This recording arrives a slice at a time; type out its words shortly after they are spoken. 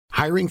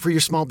Hiring for your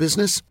small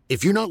business?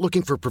 If you're not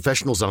looking for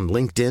professionals on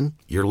LinkedIn,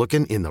 you're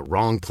looking in the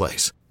wrong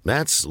place.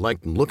 That's like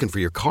looking for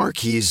your car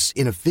keys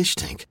in a fish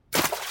tank.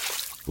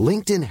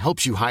 LinkedIn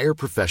helps you hire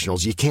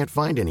professionals you can't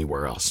find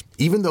anywhere else,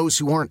 even those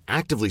who aren't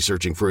actively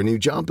searching for a new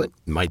job but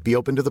might be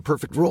open to the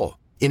perfect role.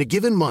 In a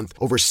given month,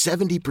 over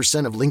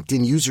 70% of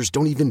LinkedIn users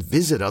don't even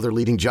visit other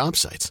leading job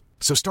sites.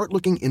 So start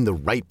looking in the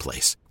right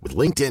place. With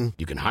LinkedIn,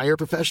 you can hire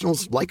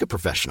professionals like a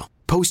professional.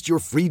 Post your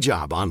free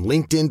job on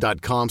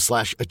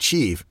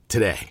linkedin.com/achieve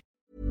today.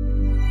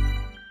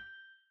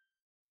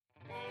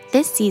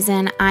 This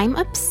season, I'm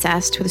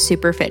obsessed with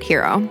Superfit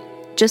Hero.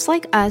 Just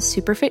like us,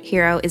 Superfit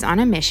Hero is on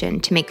a mission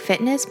to make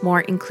fitness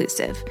more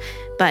inclusive.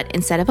 But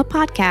instead of a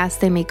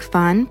podcast, they make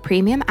fun,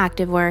 premium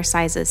activewear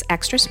sizes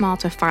extra small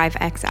to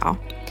 5XL.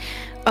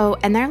 Oh,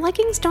 and their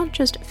leggings don't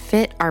just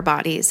fit our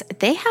bodies,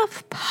 they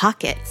have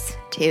pockets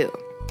too.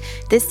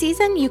 This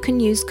season, you can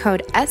use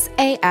code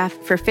SAF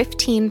for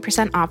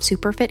 15% off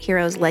Superfit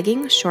Hero's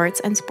leggings, shorts,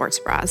 and sports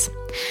bras.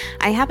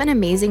 I have an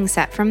amazing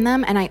set from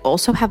them, and I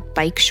also have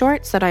bike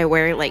shorts that I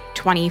wear like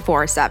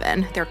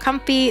 24/7. They're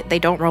comfy, they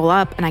don't roll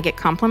up, and I get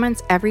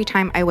compliments every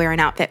time I wear an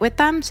outfit with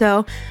them,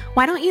 so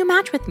why don't you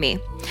match with me?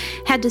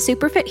 Head to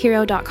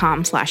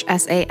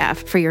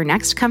superfithero.com/SAF for your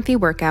next comfy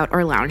workout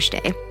or lounge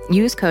day.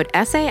 Use code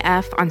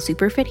SAF on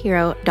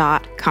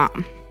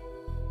superfithero.com.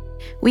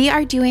 We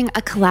are doing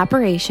a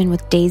collaboration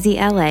with Daisy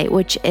LA,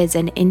 which is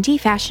an indie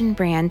fashion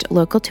brand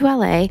local to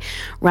LA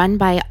run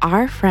by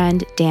our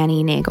friend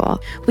Danny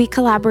Nagel. We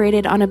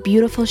collaborated on a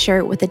beautiful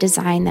shirt with a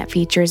design that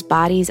features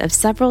bodies of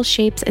several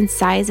shapes and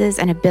sizes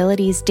and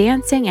abilities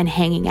dancing and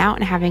hanging out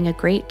and having a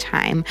great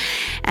time,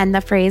 and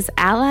the phrase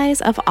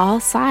allies of all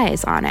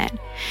size on it.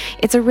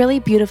 It's a really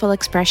beautiful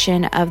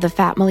expression of the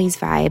Fatmalies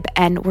vibe,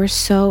 and we're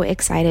so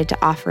excited to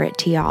offer it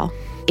to y'all.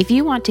 If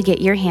you want to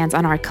get your hands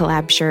on our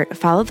collab shirt,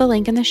 follow the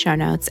link in the show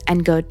notes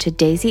and go to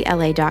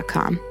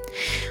daisyla.com.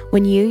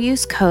 When you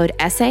use code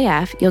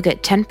SAF, you'll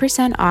get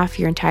 10% off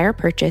your entire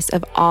purchase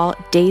of all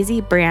Daisy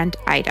brand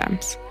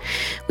items.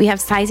 We have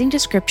sizing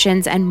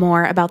descriptions and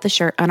more about the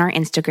shirt on our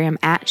Instagram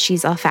at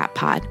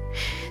She'sAllFatPod.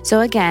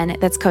 So again,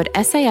 that's code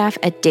SAF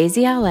at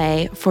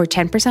DaisyLA for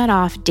 10%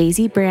 off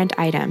Daisy brand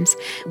items.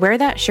 Wear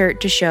that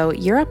shirt to show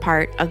you're a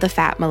part of the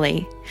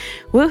Fatmali.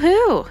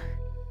 Woohoo!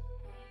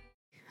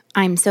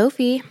 I'm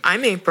Sophie.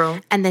 I'm April.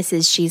 And this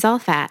is She's All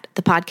Fat,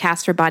 the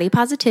podcast for body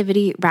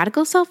positivity,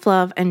 radical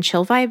self-love, and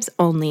chill vibes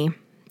only.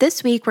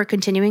 This week, we're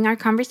continuing our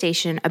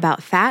conversation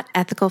about fat,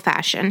 ethical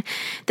fashion,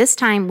 this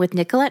time with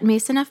Nicolette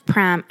Mason of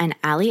Pram and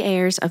Ali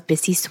Ayers of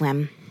Bissy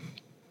Swim.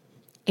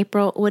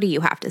 April, what do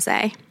you have to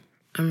say?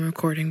 I'm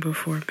recording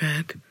before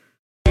bed.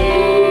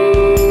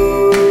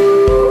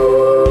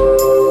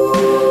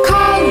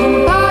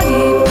 Calling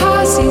body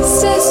posse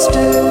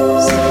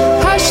sisters,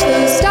 hush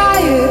those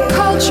diet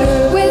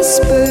culture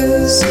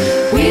whispers.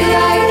 We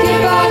like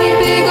your body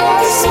big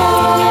or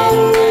small,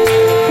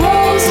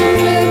 rolls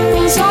and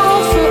ripples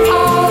all for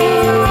all.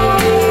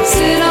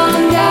 Sit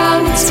on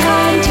down, it's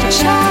time to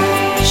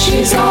chat.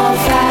 She's all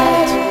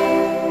fat.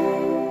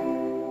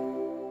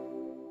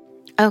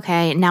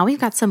 Okay, now we've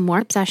got some more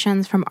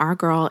obsessions from our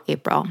girl,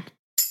 April.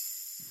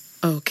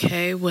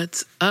 Okay,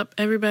 what's up,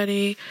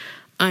 everybody?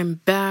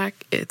 I'm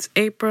back. It's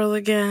April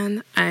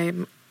again.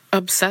 I'm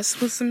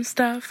obsessed with some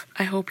stuff.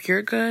 I hope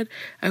you're good.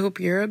 I hope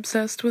you're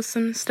obsessed with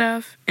some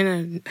stuff in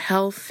a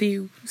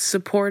healthy,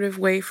 supportive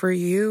way for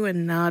you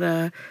and not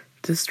a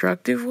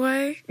destructive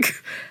way.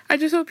 I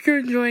just hope you're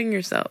enjoying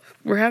yourself.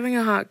 We're having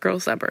a hot girl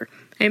summer.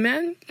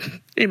 Amen?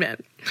 Amen.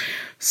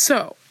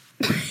 So,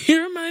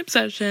 here are my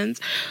obsessions.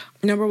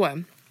 Number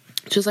one,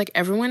 just like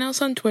everyone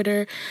else on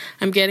Twitter,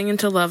 I'm getting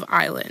into Love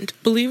Island.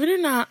 Believe it or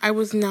not, I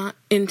was not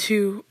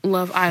into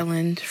Love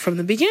Island from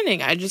the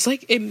beginning. I just,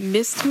 it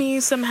missed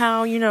me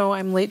somehow. You know,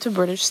 I'm late to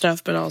British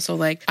stuff, but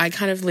also, I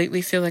kind of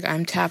lately feel like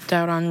I'm tapped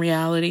out on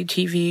reality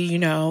TV, you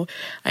know.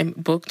 I'm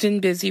booked and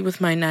busy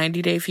with my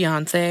 90-day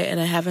fiance, and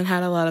I haven't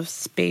had a lot of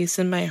space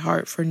in my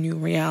heart for new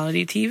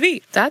reality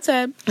TV. That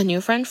said, a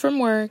new friend from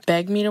work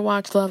begged me to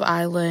watch Love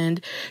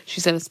Island. She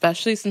said,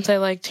 especially since I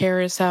like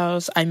Terrace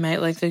House, I might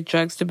like the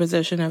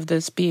juxtaposition of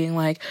this being,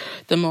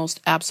 the most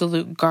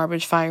absolute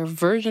garbage fire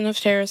version of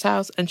Terrace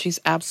House, and she's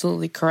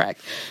absolutely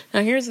correct.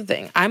 Now, here's the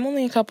thing. I'm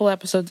only a couple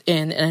episodes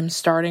in, and I'm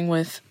starting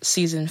with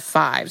season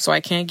 5, so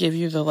I can't give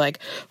you the,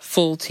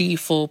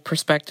 full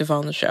perspective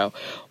on the show.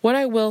 What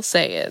I will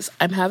say is,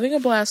 I'm having a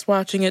blast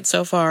watching it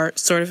so far,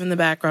 sort of in the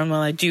background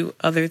while I do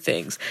other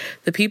things.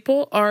 The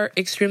people are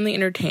extremely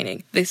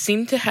entertaining. They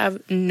seem to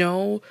have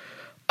no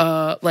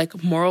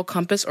moral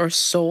compass or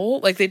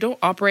soul. They don't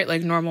operate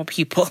like normal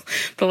people.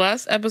 The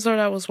last episode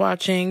I was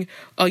watching,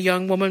 a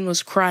young woman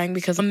was crying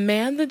because a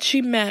man that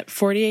she met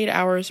 48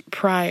 hours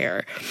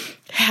prior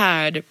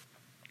had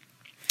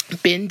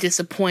been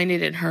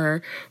disappointed in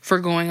her for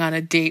going on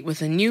a date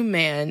with a new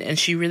man, and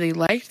she really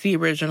liked the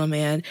original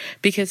man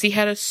because he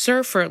had a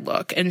surfer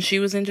look and she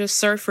was into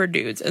surfer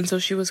dudes, and so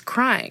she was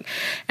crying.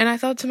 And I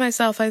thought to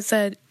myself, I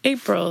said,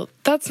 April,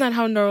 that's not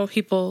how normal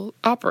people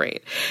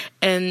operate.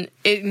 And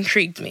it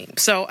intrigued me.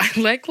 So I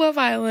like Love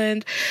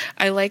Island.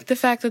 I like the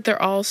fact that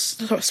they're all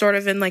sort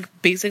of in like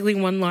basically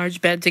one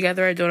large bed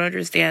together. I don't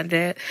understand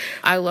it.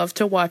 I love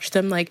to watch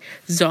them like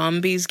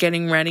zombies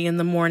getting ready in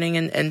the morning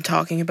and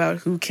talking about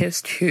who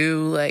kissed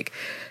who. Like,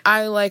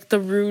 I like the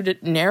rude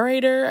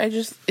narrator.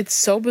 It's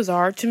so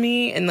bizarre to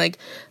me and like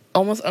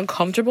almost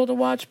uncomfortable to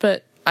watch,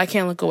 but I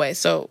can't look away.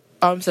 So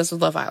I'm obsessed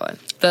with Love Island.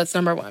 That's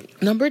number 1.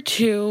 Number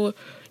 2,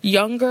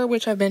 Younger,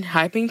 which I've been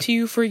hyping to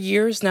you for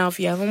years now.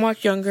 If you haven't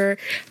watched Younger,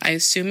 I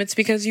assume it's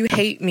because you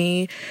hate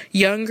me.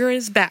 Younger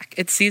is back.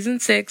 It's season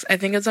 6. I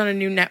think it's on a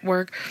new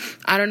network.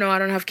 I don't know. I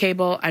don't have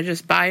cable. I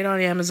just buy it on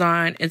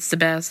Amazon. It's the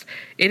best.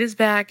 It is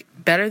back,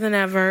 better than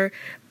ever.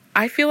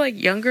 I feel like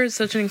Younger is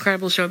such an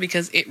incredible show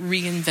because it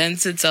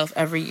reinvents itself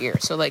every year.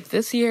 So like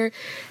this year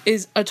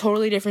is a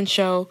totally different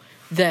show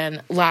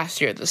than last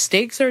year. The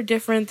stakes are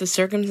different. The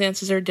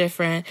circumstances are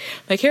different.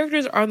 My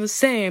characters are the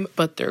same,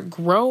 but they're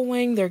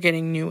growing. They're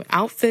getting new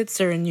outfits.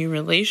 They're in new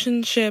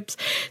relationships.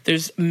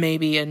 There's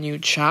maybe a new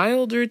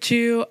child or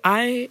two.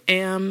 I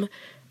am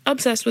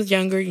obsessed with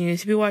Younger. You need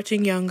to be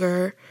watching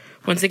Younger.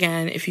 Once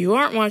again, if you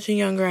aren't watching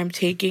Younger, I'm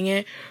taking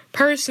it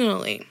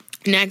personally.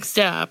 Next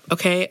up,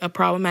 okay, a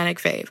problematic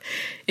fave.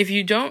 If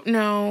you don't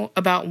know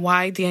about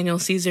why Daniel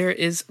Caesar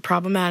is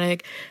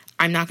problematic,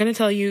 I'm not going to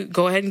tell you.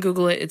 Go ahead and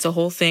Google it. It's a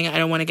whole thing. I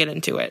don't want to get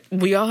into it.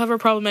 We all have our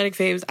problematic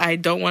faves. I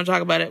don't want to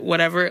talk about it.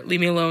 Whatever.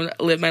 Leave me alone.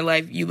 Live my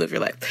life. You live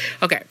your life.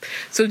 Okay.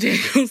 So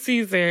Daniel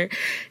Caesar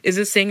is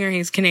a singer.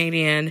 He's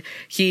Canadian.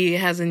 He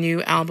has a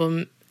new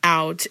album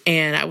out,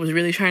 and I was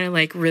really trying to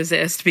like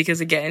resist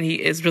because again,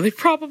 he is really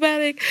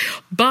problematic,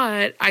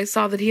 but I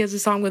saw that he has a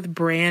song with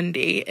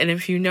Brandy, and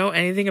if you know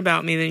anything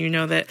about me, then you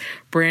know that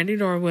Brandy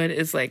Norwood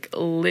is like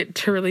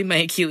literally my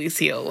Achilles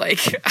heel.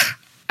 Like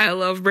I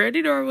love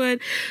Brandy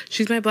Norwood.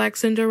 She's my Black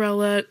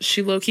Cinderella.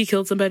 She low-key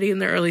killed somebody in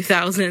the early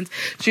thousands.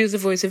 She was the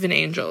voice of an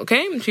angel,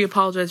 okay? And she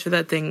apologized for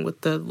that thing with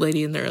the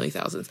lady in the early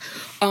thousands.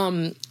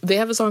 They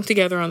have a song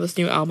together on this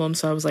new album,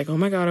 so I was like, oh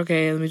my god,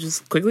 okay, let me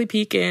just quickly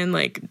peek in,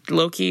 like,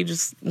 low-key,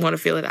 just want to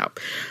feel it out.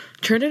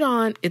 Turn it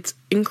on. It's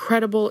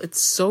incredible.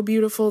 It's so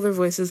beautiful. Their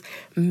voices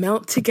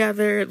melt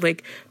together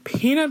like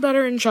peanut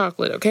butter and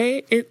chocolate,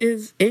 okay? It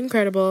is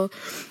incredible.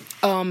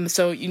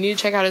 So you need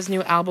to check out his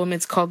new album.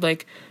 It's called,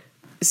 like,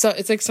 so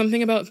it's like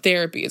something about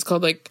therapy. It's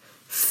called like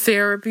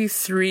Therapy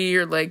 3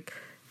 or like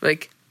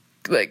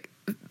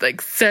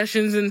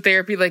sessions in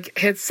therapy.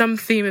 Like it's some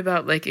theme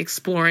about like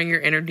exploring your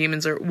inner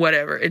demons or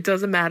whatever. It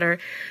doesn't matter.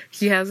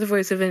 He has the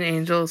voice of an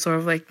angel, sort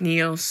of like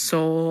neo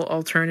soul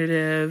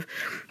alternative,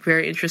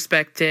 very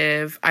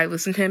introspective. I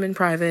listened to him in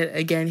private.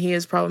 Again, he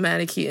is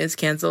problematic. He is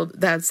canceled.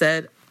 That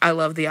said, I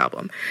love the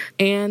album.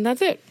 And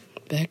that's it.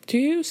 Back to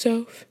you,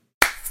 Soph.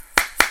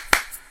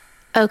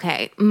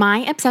 Okay, my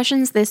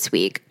obsessions this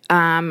week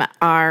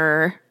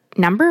are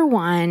number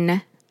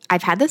 1.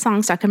 I've had this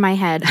song stuck in my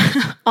head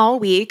all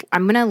week.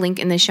 I'm going to link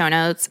in the show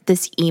notes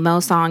this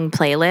emo song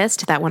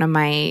playlist that one of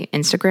my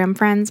Instagram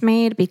friends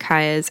made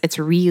because it's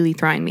really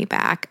throwing me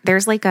back.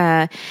 There's like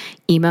a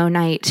emo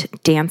night,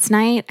 dance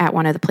night at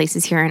one of the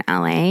places here in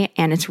LA,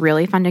 and it's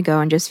really fun to go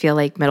and just feel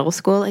like middle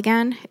school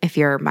again if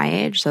you're my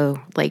age,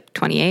 so like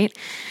 28.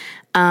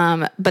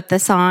 But the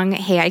song,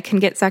 Hey, I Can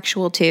Get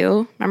Sexual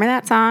Too, remember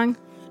that song?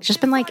 It's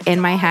just been like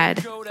in my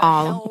head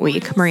all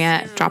week.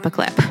 Maria, drop a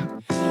clip.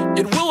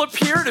 It will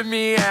appear to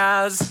me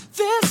as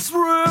this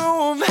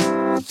room,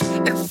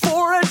 and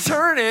for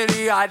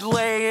eternity I'd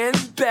lay in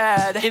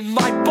bed in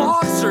my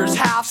boxers,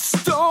 half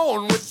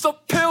stone, with a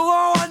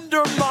pillow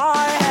under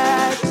my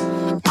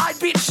head. I'd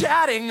be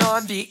chatting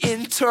on the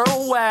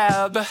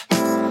interweb.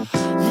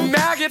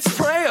 Maggots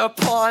prey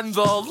upon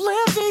the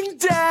living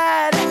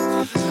dead.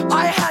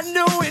 I had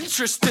no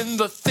interest in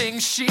the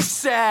things she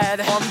said.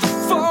 On the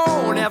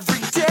phone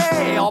every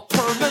day, all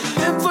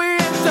permanently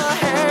in the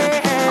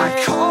hay.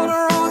 I called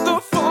her on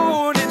the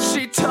phone and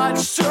she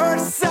touched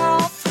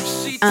herself.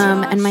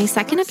 And my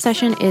second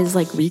obsession is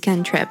like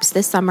weekend trips.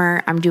 This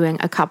summer, I'm doing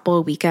a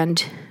couple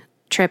weekend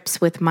trips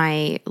with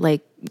my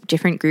like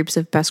different groups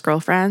of best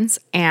girlfriends,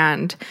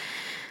 and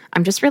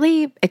I'm just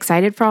really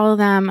excited for all of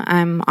them.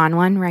 I'm on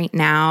one right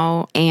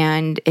now,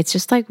 and it's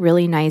just like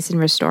really nice and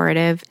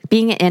restorative.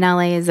 Being in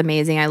LA is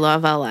amazing. I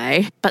love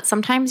LA, but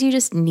sometimes you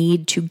just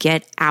need to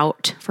get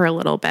out for a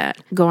little bit.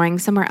 Going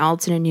somewhere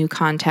else in a new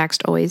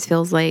context always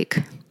feels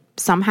like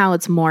somehow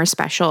it's more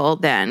special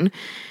than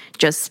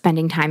just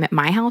spending time at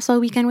my house all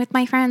weekend with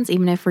my friends,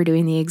 even if we're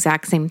doing the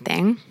exact same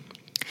thing.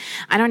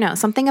 I don't know,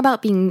 something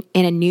about being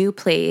in a new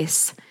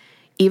place,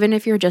 even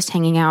if you're just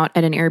hanging out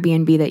at an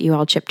Airbnb that you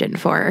all chipped in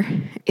for,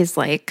 is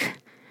like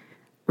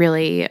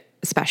really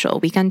special.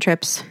 Weekend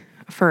trips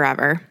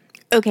forever.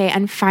 Okay,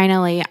 and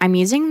finally, I'm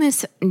using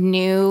this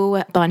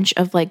new bunch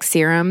of like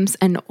serums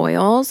and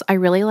oils. I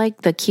really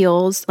like the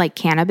Kiehl's like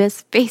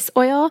cannabis face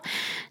oil,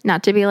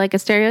 not to be like a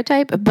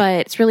stereotype, but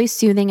it's really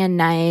soothing and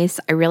nice.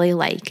 I really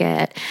like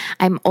it.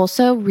 I'm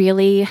also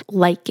really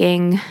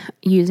liking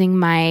using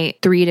my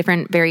 3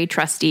 different very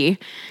trusty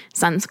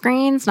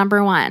sunscreens.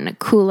 Number 1,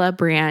 Kula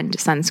brand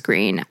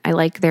sunscreen. I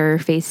like their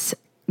face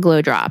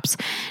glow drops.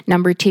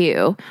 Number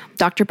 2,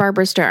 Dr.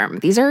 Barbara Sturm.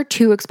 These are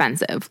too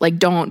expensive. Like,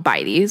 don't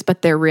buy these,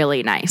 but they're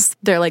really nice.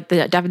 They're like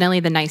definitely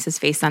the nicest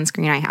face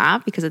sunscreen I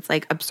have because it's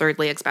like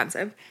absurdly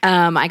expensive.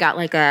 I got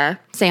like a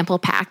sample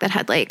pack that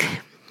had like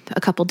a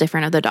couple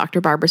different of the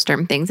Dr. Barbara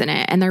Sturm things in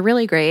it, and they're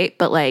really great,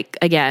 but like,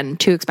 again,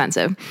 too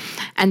expensive.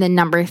 And then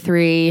number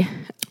 3,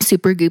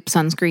 Supergoop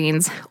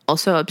sunscreens,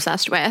 also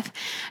obsessed with. I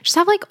just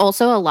have like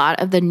also a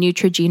lot of the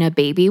Neutrogena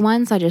baby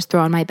ones I just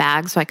throw in my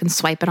bag so I can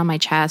swipe it on my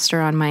chest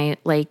or on my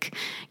like,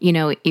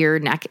 ear,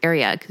 neck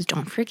area, because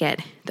don't forget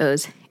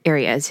those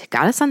areas.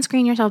 Gotta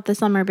sunscreen yourself this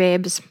summer,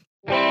 babes.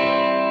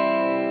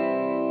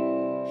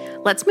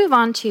 Let's move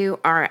on to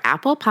our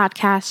Apple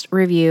Podcast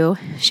review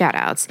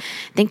shoutouts.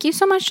 Thank you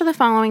so much to the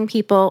following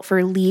people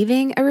for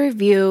leaving a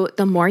review.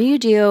 The more you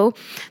do,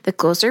 the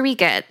closer we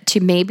get to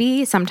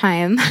maybe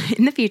sometime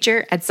in the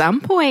future, at some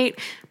point,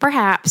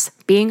 perhaps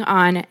being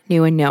on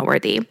New and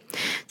Noteworthy.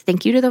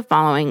 Thank you to the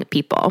following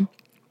people.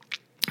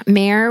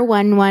 Mayor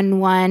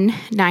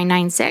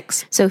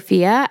 111996,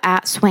 Sophia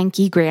at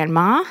Swanky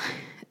Grandma,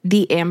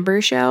 The Amber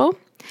Show,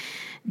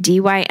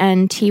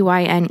 DYNTYNE,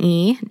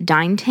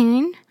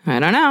 Dintane, I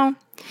don't know,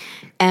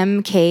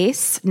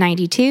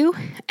 MCase92,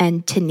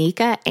 and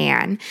Tanika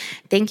Ann.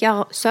 Thank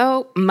y'all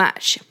so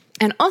much.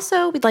 And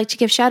also, we'd like to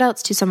give shout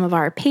outs to some of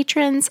our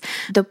patrons,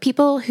 the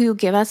people who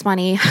give us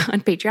money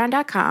on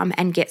patreon.com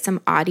and get some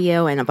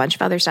audio and a bunch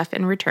of other stuff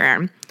in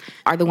return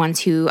are the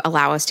ones who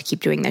allow us to keep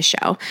doing this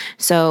show.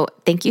 So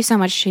thank you so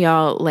much to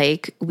y'all.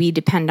 Like, we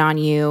depend on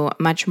you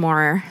much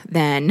more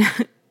than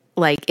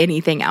like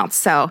anything else.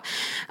 So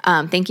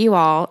thank you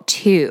all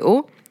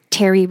to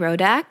Terry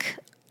Rodak,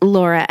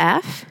 Laura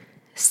F.,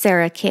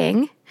 Sarah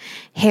King,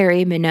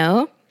 Harry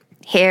Minot,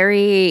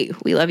 Harry,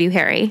 we love you,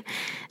 Harry,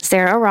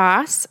 Sarah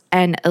Ross,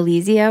 and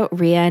Elysia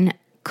Rian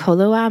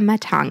Koloa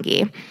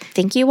Matangi.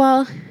 Thank you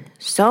all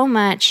so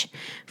much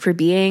for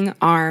being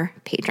our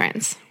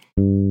patrons.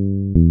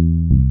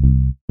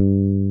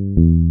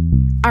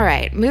 All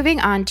right, moving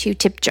on to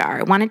Tip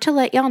Jar. Wanted to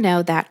let y'all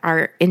know that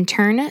our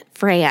intern,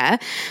 Freya,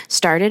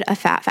 started a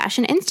fat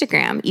fashion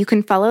Instagram. You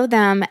can follow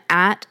them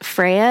at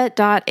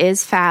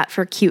freya.isfat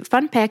for cute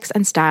fun pics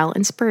and style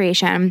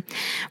inspiration.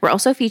 We're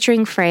also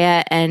featuring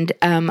Freya and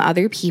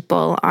other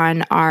people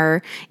on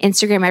our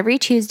Instagram every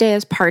Tuesday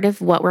as part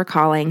of what we're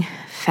calling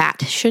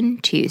Fashion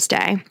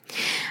Tuesday.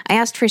 I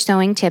asked for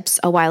sewing tips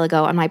a while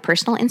ago on my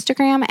personal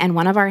Instagram, and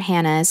one of our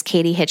Hannahs,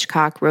 Katie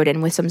Hitchcock, wrote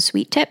in with some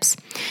sweet tips.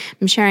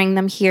 I'm sharing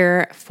them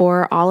here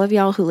for all of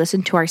y'all who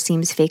listen to our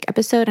Seems Fake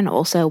episode and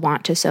also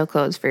want to sew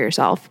clothes for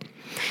yourself.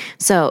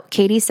 So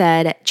Katie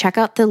said, check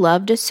out the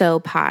Love to Sew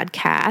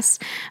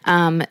podcast.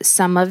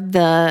 Some of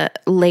the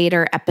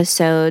later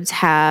episodes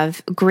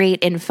have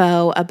great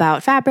info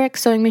about fabric,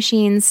 sewing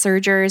machines,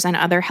 sergers, and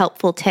other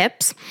helpful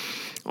tips.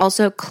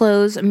 Also,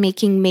 Clothes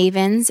Making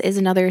Mavens is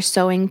another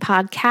sewing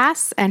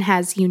podcast and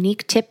has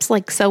unique tips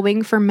like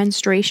sewing for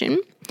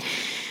menstruation.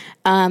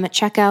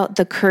 Check out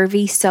the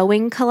Curvy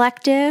Sewing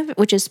Collective,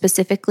 which is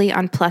specifically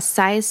on plus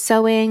size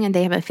sewing, and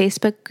they have a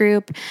Facebook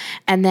group.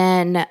 And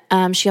then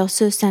she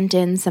also sent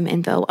in some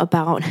info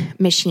about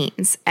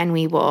machines, and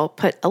we will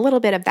put a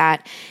little bit of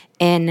that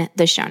in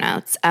the show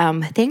notes.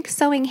 Thanks,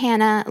 Sewing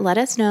Hannah. Let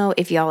us know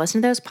if y'all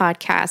listen to those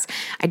podcasts.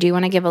 I do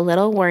want to give a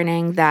little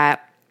warning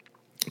that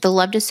the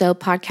Love to Sew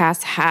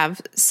podcasts have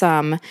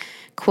some,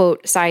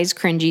 quote, size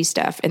cringy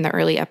stuff in the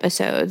early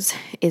episodes,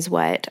 is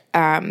what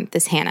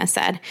this Hannah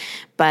said.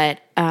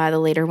 But the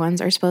later ones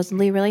are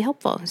supposedly really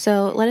helpful.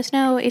 So let us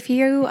know if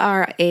you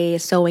are a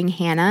sewing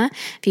Hannah,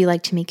 if you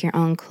like to make your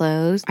own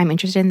clothes. I'm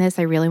interested in this.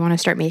 I really want to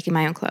start making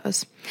my own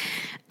clothes.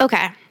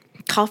 Okay,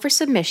 call for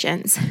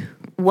submissions.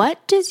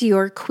 What does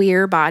your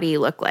queer body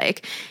look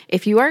like?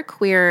 If you are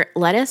queer,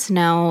 let us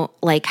know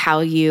like how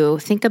you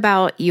think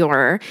about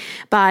your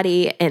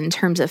body in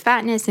terms of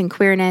fatness and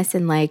queerness,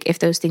 and like if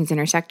those things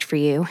intersect for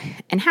you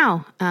and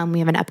how. We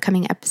have an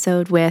upcoming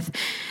episode with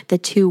the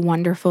 2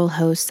 wonderful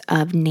hosts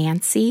of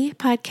Nancy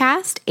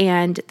podcast,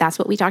 and that's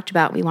what we talked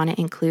about. We want to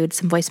include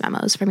some voice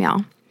memos from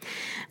y'all.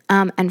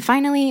 And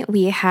finally,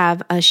 we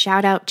have a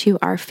shout out to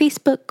our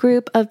Facebook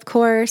group, of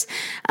course.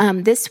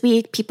 This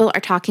week, people are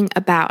talking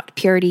about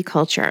purity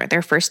culture,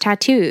 their first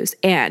tattoos,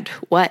 and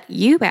what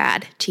you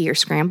add to your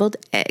scrambled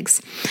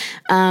eggs.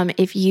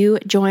 If you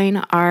join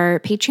our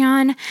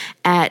Patreon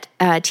at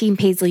Team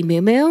Paisley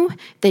Moo Moo,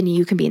 then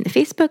you can be in the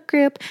Facebook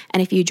group.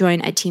 And if you join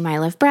at Team I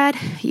Love Bread,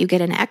 you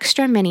get an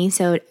extra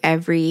mini-sode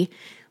every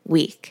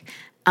week.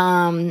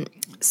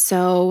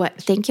 So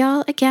thank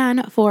y'all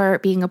again for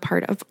being a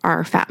part of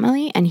our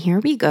family, and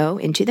here we go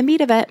into the meat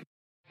of it.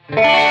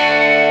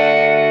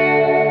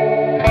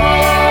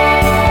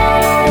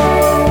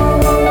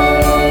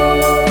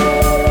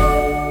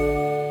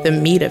 the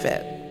meat of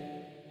it.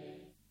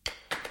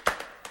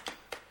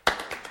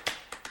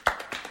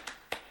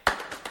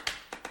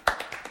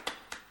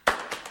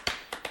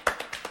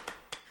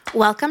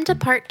 Welcome to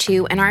part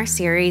 2 in our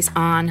series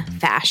on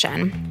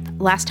fashion.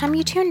 Last time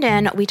you tuned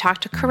in, we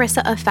talked to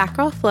Carissa of Fat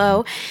Girl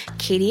Flow,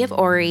 Katie of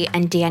Ori,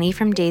 and Danny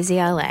from Daisy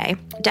LA.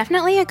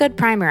 Definitely a good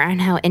primer on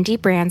how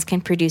indie brands can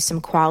produce some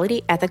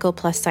quality, ethical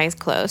plus-size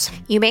clothes.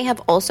 You may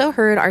have also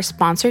heard our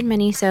sponsored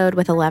mini-sode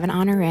with 11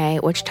 Honore,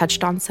 which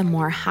touched on some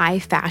more high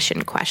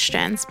fashion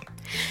questions.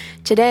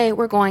 Today,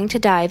 we're going to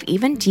dive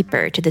even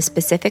deeper to the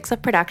specifics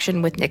of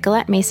production with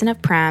Nicolette Mason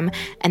of Prem,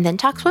 and then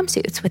talk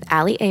swimsuits with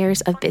Ali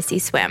Ayers of Busy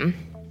Swim.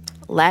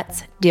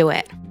 Let's do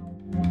it.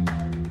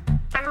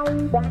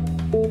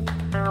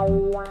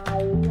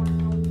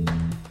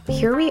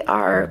 Here we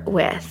are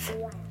with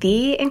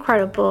the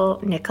incredible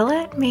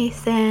Nicolette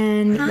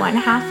Mason, one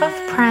half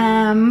of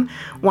Prem,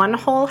 one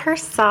whole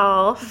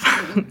herself.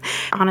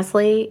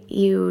 Honestly,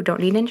 you don't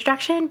need an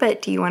introduction,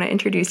 but do you want to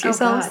introduce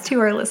yourselves to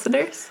our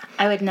listeners?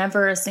 I would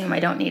never assume I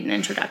don't need an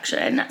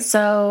introduction.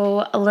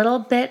 So a little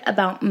bit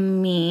about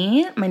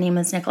me. My name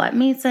is Nicolette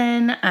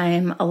Mason.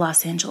 I'm a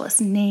Los Angeles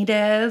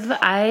native.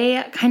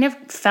 I kind of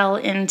fell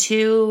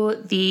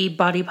into the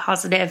body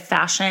positive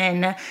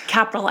fashion,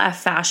 capital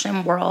F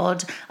fashion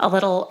world a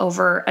little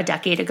over a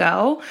decade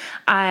ago.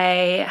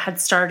 I had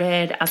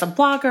started as a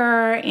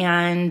blogger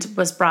and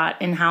was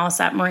brought in-house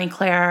at Marie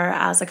Claire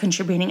as a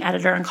contributing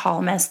editor and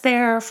columnist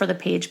there for the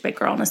page Big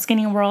Girl in a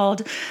Skinny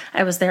World.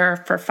 I was there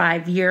for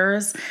 5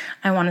 years.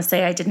 I want to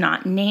say I did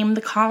not name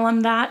the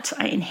column that.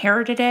 I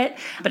inherited it,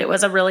 but it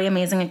was a really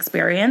amazing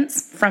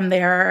experience. From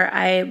there,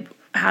 I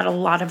had a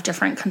lot of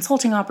different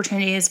consulting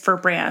opportunities for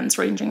brands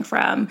ranging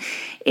from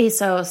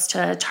ASOS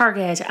to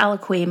Target,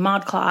 Eloquii,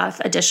 ModCloth,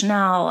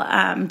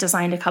 Additionelle,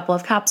 designed a couple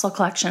of capsule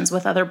collections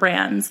with other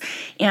brands.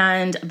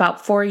 And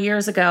about 4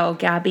 years ago,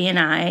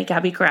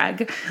 Gabby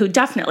Gregg, who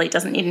definitely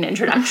doesn't need an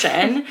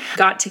introduction,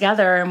 got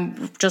together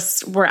and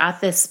just were at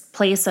this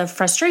place of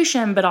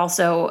frustration, but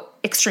also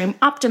extreme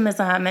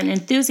optimism and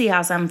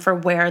enthusiasm for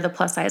where the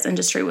plus size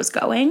industry was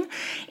going,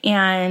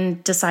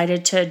 and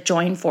decided to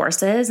join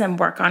forces and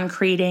work on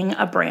creating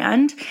a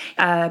brand.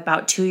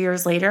 About 2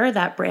 years later,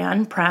 that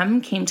brand,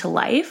 Prem, came to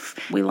life.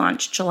 We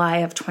launched July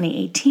of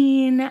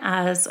 2018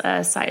 as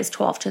a size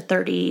 12 to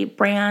 30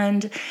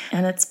 brand,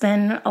 and it's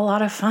been a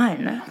lot of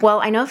fun. Well,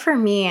 I know for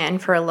me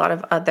and for a lot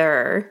of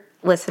other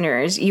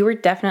listeners, you were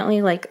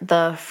definitely like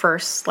the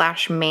first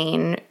 /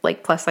 main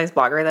like plus size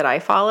blogger that I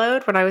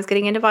followed when I was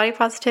getting into body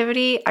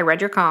positivity. I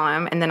read your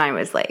column and then I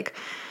was like,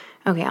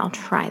 okay, I'll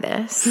try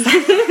this.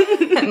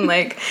 And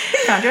like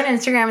found you on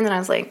Instagram, and then I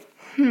was like,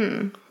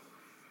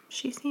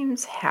 she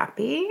seems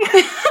happy.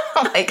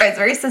 Like I was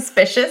very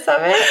suspicious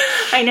of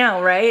it. I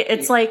know, right?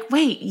 It's like,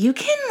 wait, you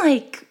can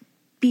like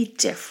be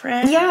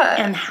different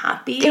and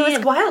happy. It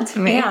was wild to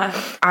me. Yeah.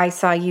 I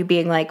saw you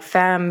being like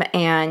femme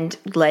and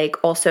like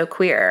also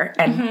queer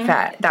and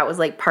fat. That was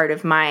like part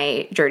of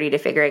my journey to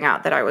figuring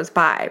out that I was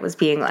bi, was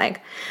being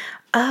like,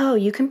 oh,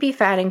 you can be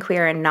fat and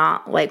queer and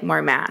not like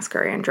more masc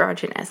or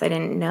androgynous. I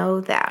didn't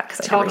know that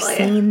because I've never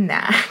seen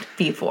that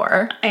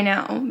before. I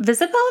know.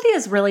 Visibility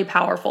is really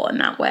powerful in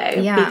that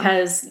way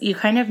because you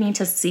kind of need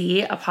to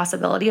see a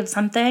possibility of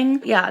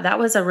something. Yeah, that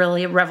was a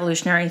really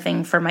revolutionary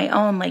thing for my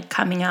own like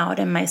coming out,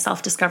 and my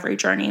self-discovery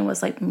journey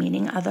was like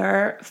meeting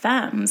other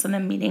femmes and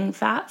then meeting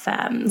fat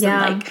femmes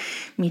and like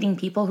meeting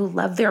people who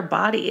love their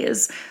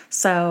bodies.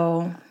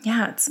 So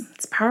yeah, it's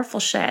powerful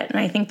shit. And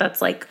I think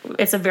that's like,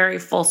 it's a very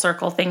full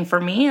circle thing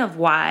for me of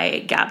why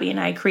Gabby and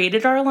I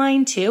created our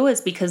line too,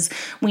 is because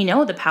we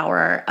know the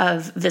power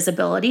of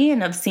visibility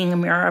and of seeing a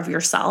mirror of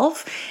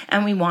yourself.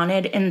 And we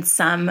wanted in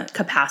some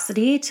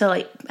capacity to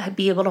like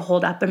be able to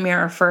hold up a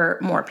mirror for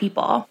more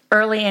people.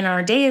 Early in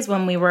our days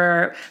when we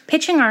were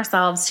pitching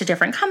ourselves to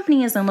different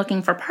companies and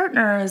looking for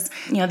partners,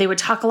 you know, they would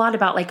talk a lot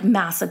about like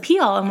mass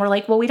appeal. And we're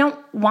like, well, we don't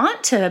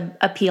want to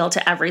appeal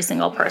to every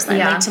single person.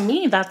 Like to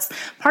me, that's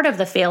part of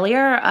the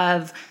failure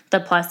of the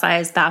plus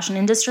size fashion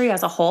industry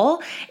as a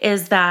whole,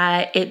 is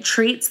that it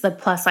treats the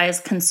plus size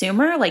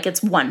consumer like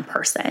it's one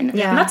person. And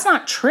that's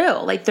not true.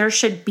 Like there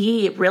should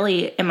be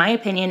really, in my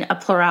opinion, a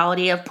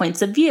plurality of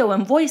points of view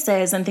and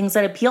voices and things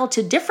that appeal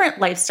to different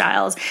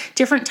lifestyles,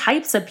 different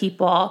types of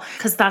people,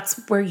 because that's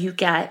where you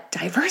get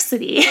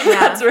diversity.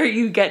 That's where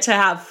you get to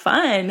have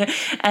fun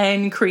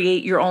and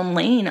create your own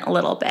lane a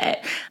little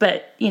bit.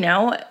 But, you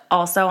know,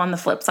 also on the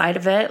flip side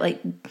of it,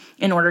 like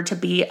in order to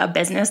be a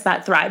business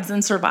that thrives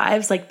and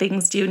survives, like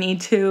things do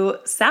need to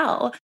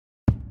sell.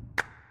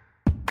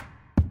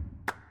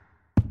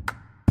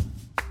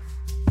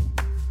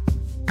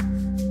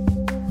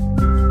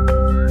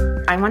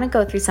 I want to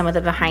go through some of the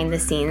behind the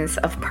scenes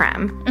of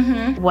Prem.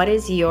 What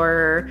is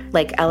your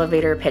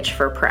elevator pitch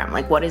for Prem?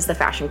 What is the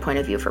fashion point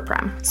of view for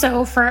Prem?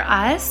 So for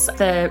us,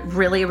 the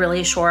really,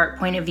 really short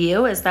point of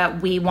view is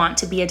that we want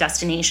to be a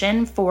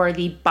destination for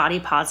the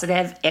body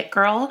positive it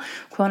girl,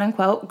 quote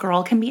unquote.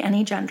 Girl can be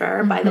any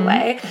gender, by the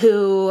way,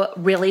 who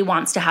really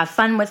wants to have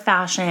fun with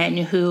fashion,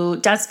 who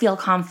does feel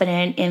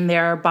confident in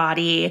their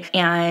body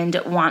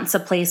and wants a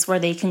place where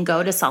they can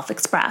go to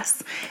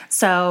self-express.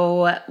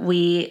 So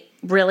we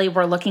really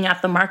were looking at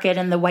the market,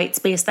 and the white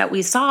space that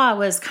we saw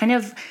was kind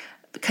of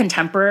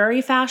contemporary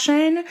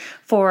fashion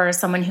for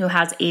someone who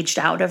has aged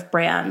out of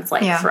brands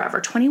like Forever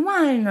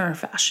 21 or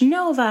Fashion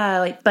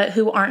Nova, but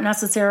who aren't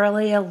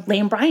necessarily a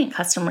Lane Bryant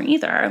customer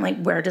either.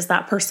 Where does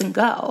that person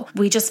go?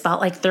 We just felt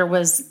like there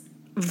was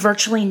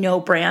virtually no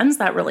brands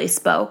that really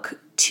spoke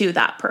to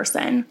that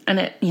person. And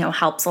it,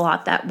 helps a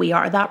lot that we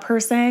are that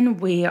person.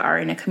 We are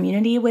in a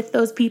community with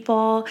those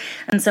people.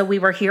 And so we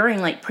were hearing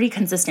pretty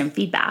consistent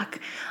feedback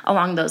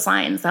along those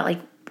lines that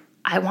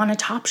I want a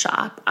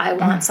Topshop. I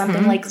want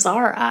something like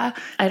Zara.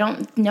 I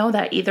don't know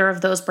that either of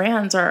those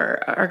brands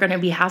are going to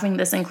be having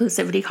this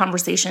inclusivity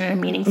conversation in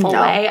a meaningful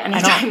way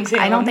anytime soon.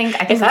 I think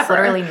it's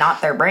literally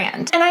not their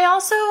brand. And I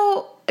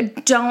also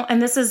don't,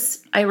 and this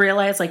is, I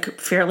realize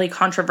fairly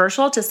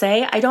controversial to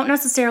say, I don't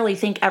necessarily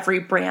think every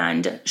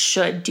brand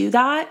should do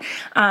that,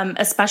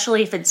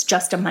 especially if it's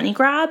just a money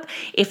grab,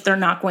 if they're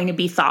not going to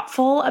be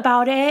thoughtful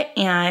about it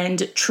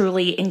and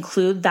truly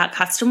include that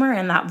customer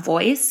and that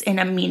voice in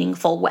a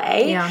meaningful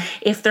way.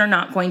 If they're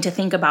not going to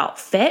think about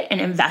fit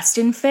and invest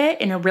in fit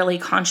in a really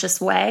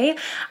conscious way.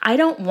 I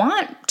don't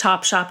want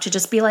Topshop to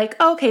just be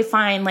okay,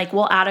 fine,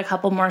 we'll add a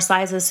couple more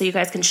sizes so you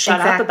guys can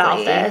shut up about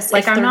this.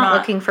 I'm not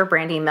looking for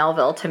Brandy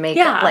Melville to make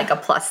a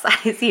plus size,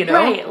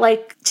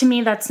 Right. To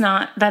me, that's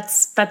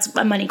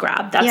a money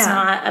grab. That's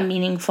not a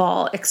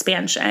meaningful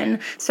expansion.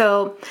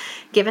 So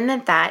given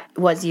that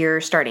was your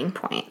starting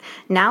point,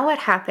 now what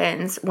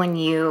happens when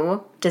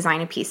you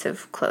design a piece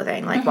of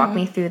clothing? Walk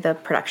me through the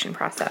production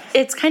process.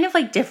 It's kind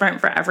of different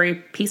for every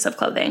piece of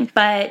clothing,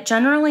 but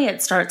generally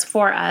it starts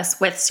for us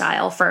with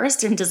style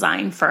first and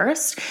design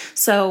first.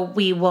 So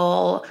we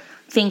will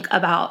think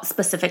about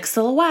specific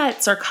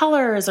silhouettes or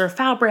colors or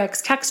fabrics,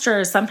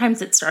 textures.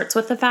 Sometimes it starts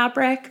with the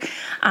fabric,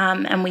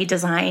 and we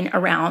design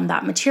around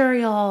that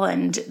material,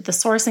 and the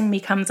sourcing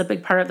becomes a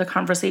big part of the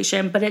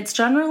conversation. But it's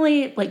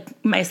generally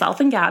myself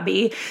and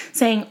Gabby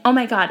saying, oh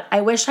my God,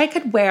 I wish I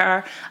could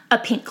wear a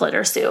pink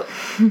glitter suit.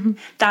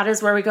 That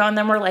is where we go. And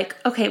then we're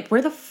okay,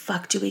 where the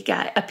fuck do we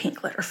get a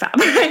pink glitter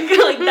fabric?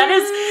 That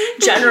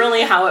is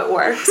generally how it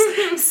works.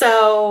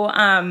 So,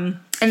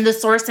 and the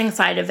sourcing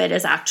side of it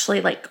is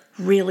actually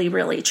really,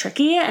 really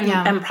tricky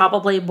and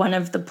probably one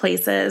of the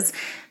places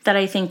that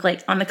I think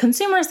on the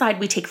consumer side,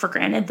 we take for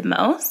granted the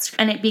most.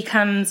 And it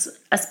becomes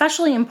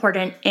especially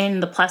important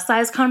in the plus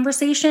size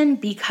conversation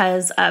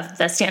because of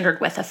the standard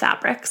width of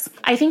fabrics.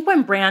 I think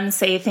when brands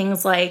say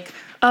things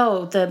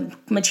oh, the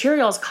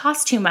materials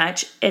cost too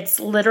much, it's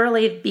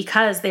literally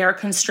because they are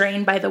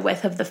constrained by the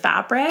width of the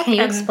fabric. Can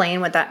you explain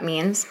what that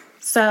means?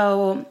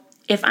 So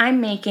if I'm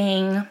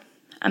making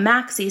a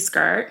maxi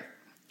skirt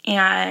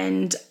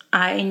and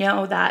I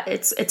know that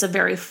it's a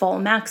very full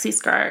maxi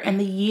skirt, and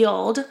the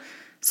yield,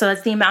 so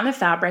that's the amount of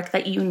fabric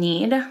that you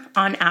need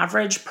on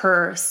average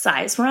per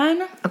size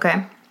run.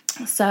 Okay.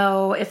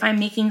 So if I'm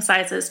making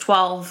sizes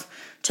 12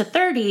 to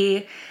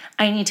 30,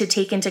 I need to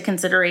take into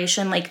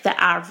consideration the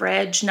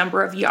average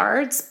number of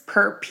yards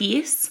per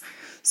piece.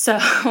 So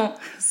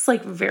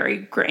it's very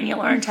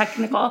granular and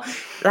technical.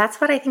 That's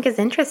what I think is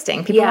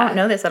interesting. People don't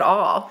know this at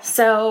all.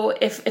 So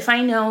if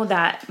I know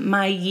that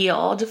my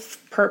yield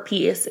per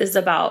piece is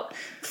about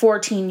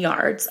 14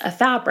 yards of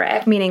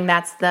fabric. Meaning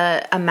that's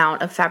the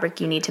amount of fabric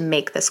you need to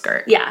make the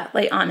skirt. Yeah,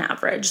 on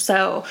average.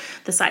 So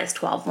the size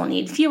 12 will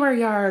need fewer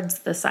yards,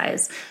 the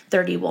size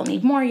 30 will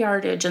need more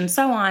yardage, and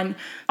so on.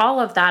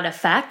 All of that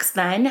affects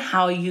then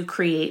how you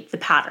create the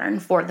pattern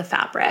for the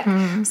fabric.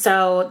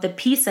 So the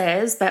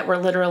pieces that we're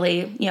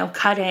literally,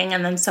 cutting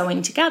and then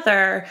sewing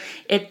together,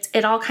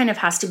 it all kind of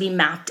has to be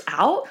mapped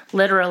out.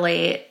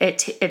 Literally,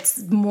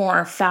 it's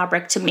more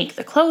fabric to make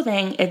the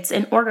clothing. It's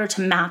in order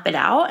to map it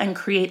out and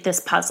create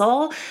this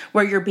puzzle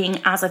where you're being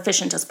as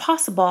efficient as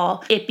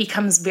possible. It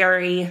becomes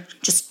very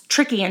just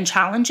tricky and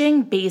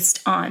challenging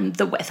based on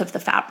the width of the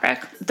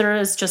fabric. There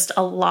is just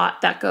a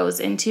lot that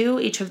goes into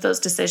each of those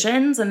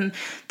decisions, and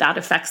that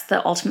affects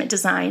the ultimate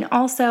design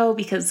also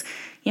because,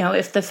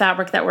 if the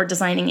fabric that we're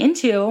designing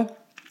into,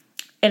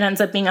 it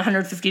ends up being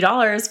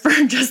 $150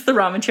 for just the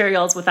raw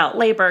materials without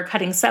labor,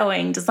 cutting,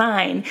 sewing,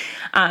 design,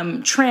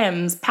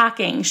 trims,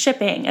 packing,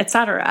 shipping,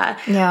 etc.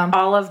 Yeah.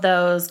 All of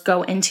those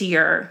go into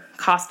your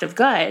cost of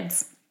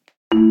goods.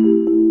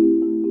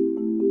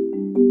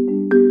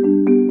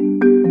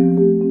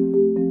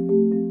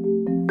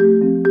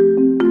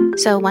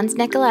 So once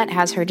Nicolette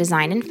has her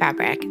design in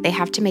fabric, they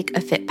have to make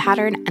a fit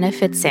pattern and a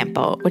fit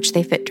sample, which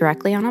they fit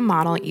directly on a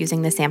model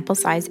using the sample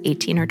size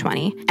 18 or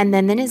 20. And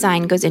then the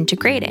design goes into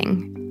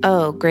grading.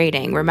 Oh,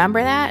 grading.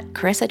 Remember that?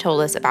 Carissa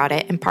told us about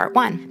it in part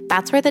 1.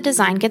 That's where the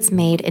design gets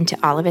made into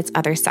all of its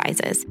other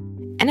sizes.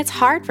 And it's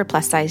hard for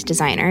plus-size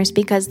designers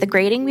because the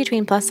grading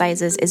between plus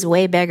sizes is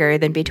way bigger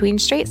than between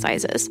straight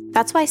sizes.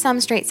 That's why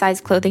some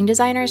straight-size clothing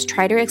designers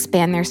try to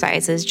expand their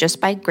sizes just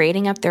by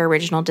grading up their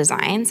original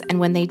designs, and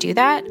when they do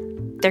that,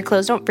 their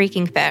clothes don't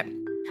freaking fit.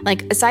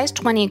 Like, a size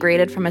 20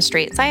 graded from a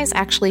straight size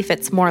actually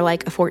fits more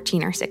like a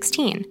 14 or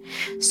 16.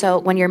 So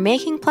when you're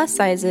making plus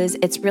sizes,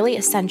 it's really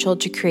essential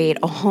to create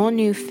a whole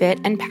new fit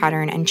and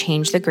pattern and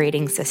change the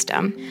grading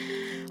system.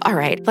 All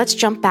right, let's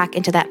jump back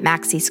into that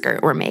maxi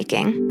skirt we're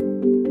making.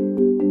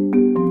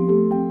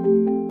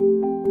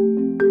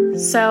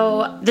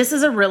 So this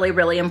is a really,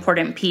 really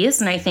important piece.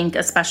 And I think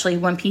especially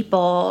when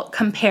people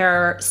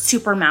compare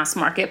super mass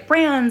market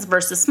brands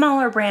versus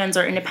smaller brands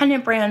or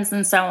independent brands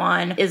and so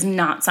on, is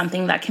not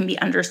something that can be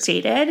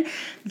understated.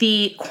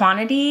 The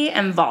quantity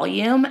and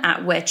volume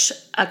at which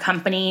a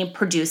company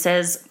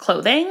produces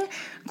clothing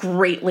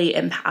greatly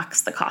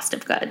impacts the cost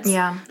of goods.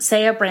 Yeah.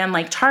 Say a brand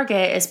like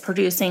Target is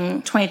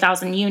producing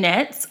 20,000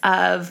 units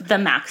of the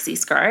maxi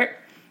skirt.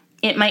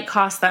 It might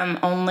cost them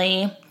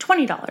only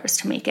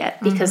 $20 to make it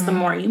because the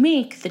more you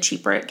make, the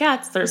cheaper it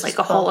gets. There's like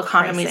a whole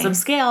economies of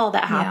scale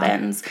that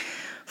happens. Yeah.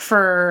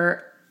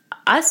 For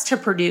us to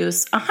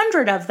produce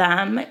 100 of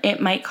them,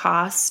 it might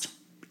cost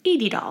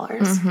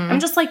 $80. I'm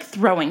just like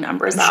throwing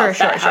numbers out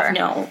that have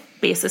no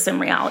basis in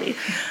reality.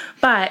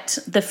 But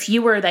the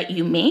fewer that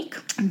you make,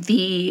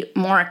 the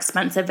more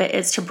expensive it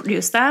is to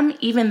produce them,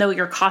 even though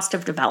your cost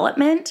of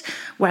development,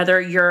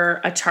 whether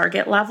you're a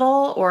Target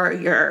level or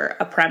you're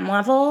a Prem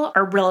level,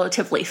 are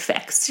relatively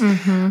fixed.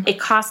 It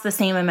costs the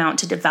same amount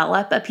to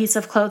develop a piece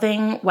of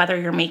clothing, whether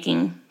you're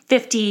making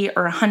 50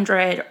 or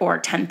 100 or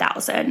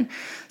 10,000.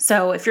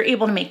 So if you're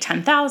able to make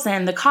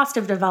 10,000, the cost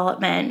of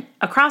development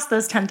across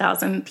those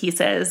 10,000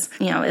 pieces,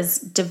 is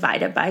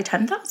divided by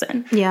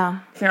 10,000. Yeah.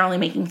 If you're only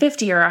making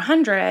 50 or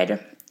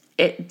 100,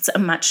 it's a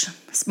much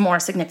more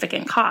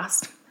significant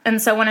cost. And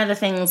so one of the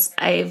things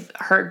I've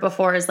heard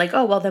before is like,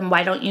 oh, well, then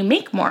why don't you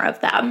make more of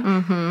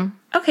them?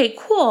 Okay,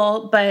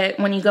 cool. But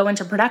when you go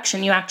into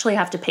production, you actually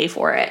have to pay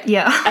for it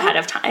ahead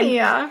of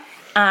time.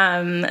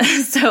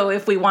 So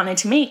if we wanted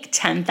to make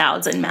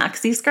 10,000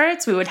 maxi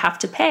skirts, we would have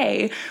to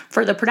pay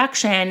for the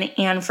production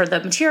and for the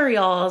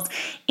materials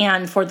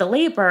and for the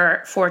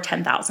labor for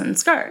 10,000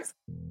 skirts.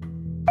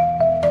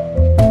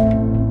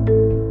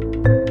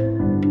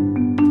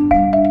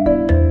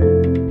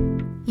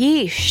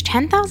 Yeesh,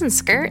 10,000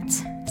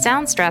 skirts?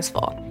 Sounds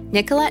stressful.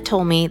 Nicolette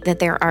told me that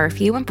there are a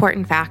few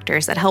important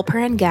factors that help her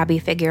and Gabby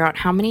figure out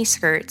how many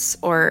skirts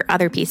or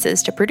other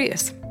pieces to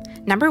produce.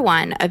 Number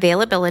 1,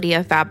 availability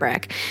of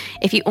fabric.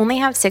 If you only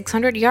have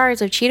 600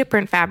 yards of cheetah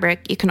print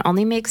fabric, you can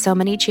only make so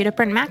many cheetah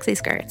print maxi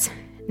skirts.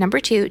 Number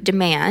 2,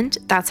 demand.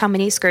 That's how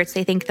many skirts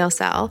they think they'll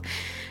sell.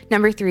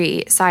 Number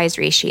 3, size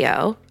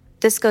ratio.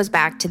 This goes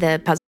back to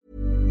the puzzle.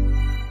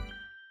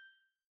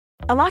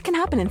 A lot can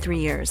happen in 3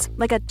 years,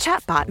 like a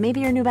chatbot may be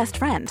your new best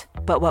friend.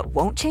 But what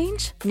won't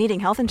change? Needing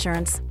health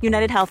insurance.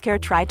 United Healthcare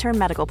Tri-Term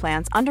Medical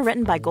Plans,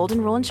 underwritten by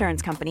Golden Rule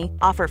Insurance Company,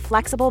 offer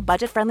flexible,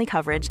 budget-friendly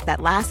coverage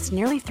that lasts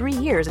nearly 3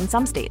 years in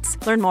some states.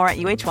 Learn more at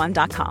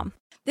uh1.com.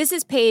 This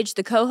is Paige,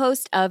 the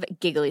co-host of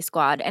Giggly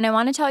Squad, and I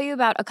want to tell you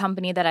about a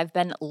company that I've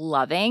been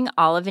loving,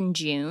 Olive &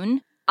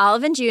 June.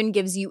 Olive & June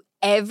gives you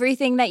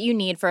everything that you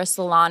need for a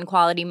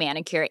salon-quality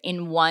manicure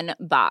in one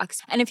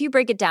box. And if you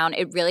break it down,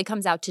 it really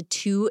comes out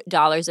to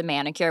 $2 a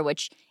manicure,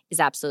 which is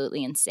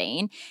absolutely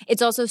insane.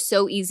 It's also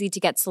so easy to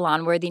get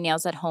salon-worthy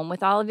nails at home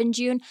with Olive &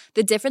 June.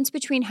 The difference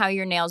between how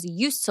your nails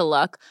used to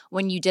look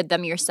when you did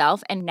them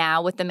yourself and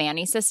now with the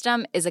Mani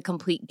system is a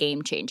complete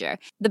game changer.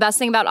 The best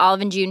thing about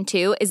Olive & June,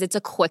 too, is it's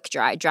a quick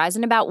dry. Dries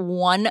in about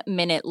 1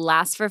 minute,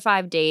 lasts for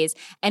 5 days,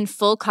 and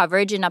full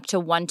coverage in up to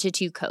 1 to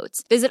 2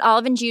 coats. Visit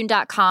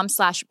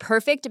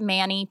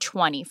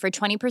oliveandjune.com/perfectmani20 for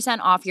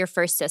 20% off your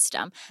first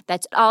system.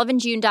 That's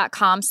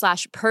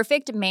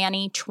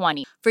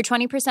oliveandjune.com/perfectmani20 for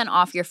 20%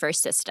 off your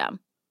first system.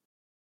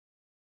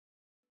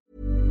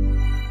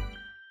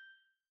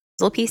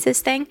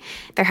 Pieces thing,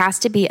 there has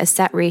to be a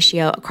set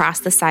ratio across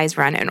the size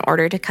run in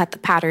order to cut the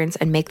patterns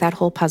and make that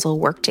whole puzzle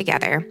work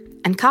together.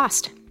 And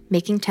cost.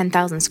 Making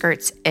 10,000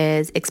 skirts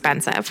is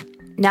expensive.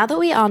 Now that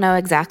we all know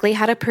exactly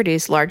how to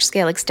produce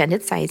large-scale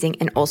extended sizing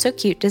and also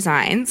cute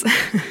designs,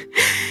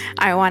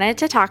 I wanted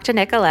to talk to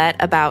Nicolette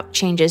about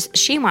changes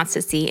she wants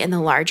to see in the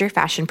larger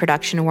fashion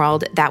production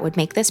world that would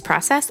make this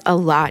process a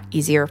lot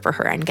easier for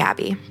her and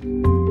Gabby.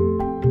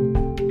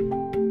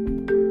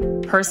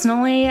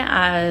 Personally,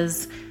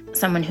 as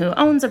someone who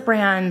owns a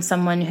brand,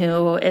 someone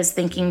who is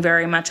thinking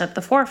very much at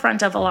the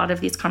forefront of a lot of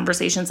these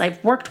conversations,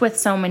 I've worked with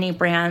so many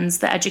brands.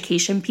 The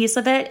education piece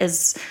of it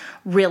is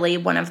really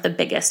one of the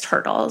biggest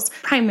hurdles.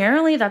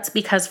 Primarily, that's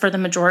because for the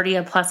majority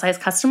of plus-size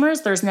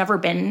customers, there's never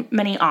been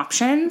many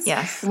options.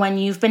 Yes. When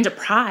you've been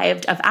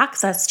deprived of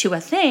access to a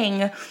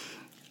thing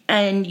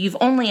and you've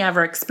only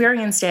ever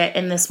experienced it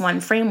in this one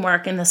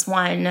framework, in this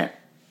one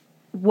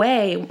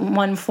way,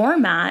 one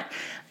format,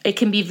 it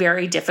can be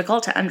very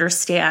difficult to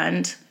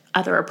understand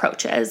other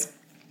approaches.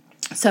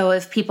 So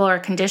if people are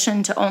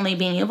conditioned to only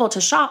being able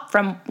to shop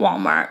from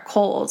Walmart,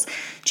 Kohl's,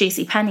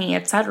 JCPenney,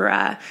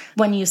 etc.,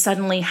 when you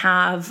suddenly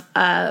have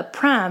a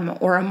Prem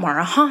or a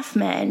Mara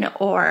Hoffman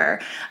or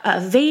a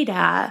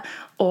Veda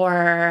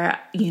or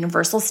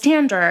Universal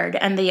Standard,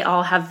 and they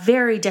all have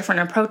very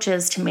different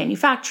approaches to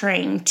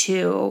manufacturing,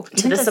 to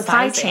the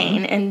supply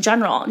chain in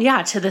general.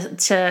 Yeah, to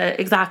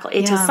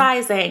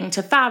sizing,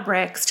 to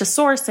fabrics, to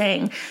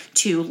sourcing,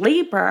 to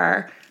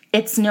labor.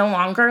 It's no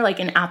longer like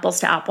an apples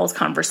to apples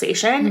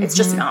conversation. It's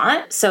just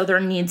not. So there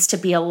needs to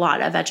be a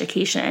lot of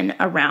education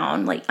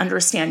around like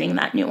understanding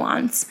that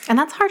nuance. And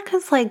that's hard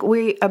because like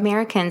we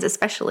Americans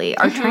especially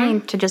are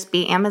trained to just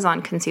be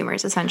Amazon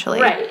consumers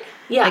essentially. Right.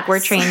 Yes. Like we're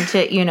trained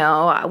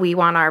to, we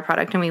want our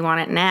product and we want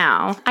it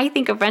now. I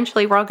think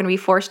eventually we're all going to be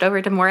forced over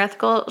to more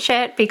ethical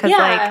shit because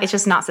like it's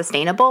just not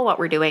sustainable what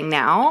we're doing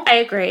now. I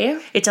agree.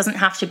 It doesn't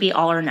have to be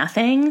all or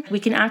nothing.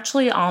 We can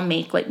actually all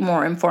make like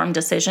more informed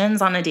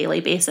decisions on a daily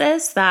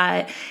basis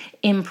that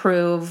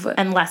improve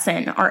and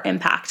lessen our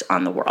impact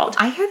on the world.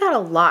 I hear that a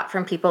lot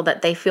from people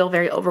that they feel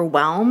very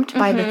overwhelmed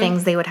by the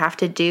things they would have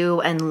to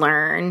do and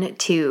learn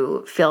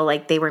to feel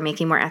like they were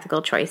making more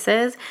ethical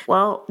choices.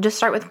 Well, just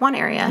start with one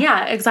area.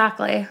 Yeah,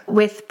 exactly.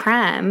 With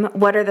Prem,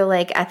 what are the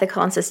like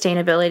ethical and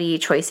sustainability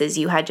choices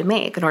you had to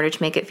make in order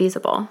to make it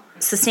feasible?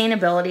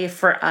 Sustainability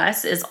for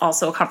us is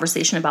also a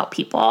conversation about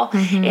people,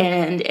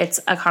 and it's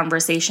a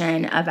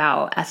conversation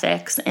about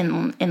ethics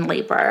in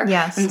labor.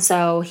 Yes. And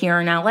so here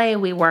in LA,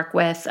 we work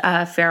with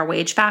a fair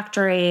wage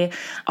factory.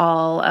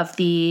 All of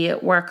the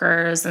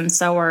workers and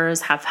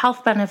sewers have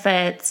health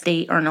benefits.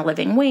 They earn a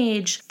living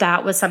wage.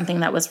 That was something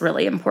that was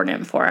really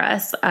important for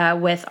us.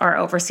 With our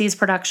overseas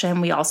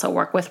production, we also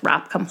work with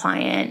RAP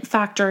compliant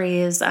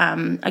factories.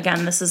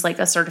 Again, this is like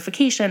a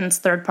certification. It's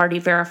third-party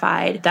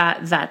verified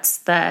that vets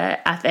the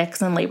ethics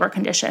and labor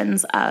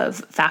conditions of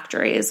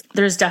factories.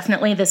 There's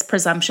definitely this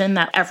presumption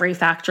that every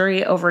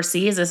factory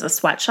overseas is a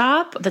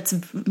sweatshop. That's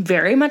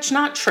very much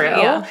not true.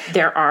 Yeah.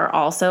 There are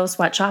also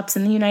sweatshops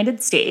in the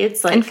United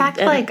States. In fact,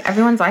 like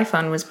everyone's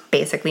iPhone was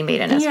basically made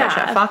in a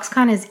sweatshop.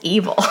 Foxconn is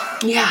evil.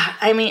 Yeah.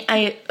 I mean,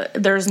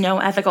 there's no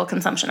ethical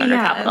consumption under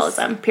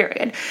capitalism,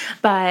 period.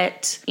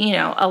 But,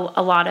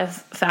 a lot of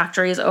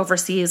factories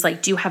overseas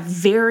do have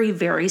very,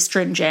 very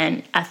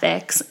stringent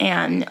ethics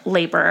and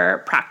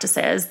labor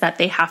practices that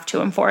they have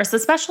to enforce.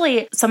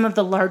 Especially some of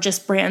the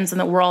largest brands in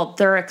the world,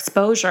 their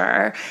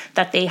exposure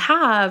that they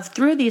have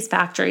through these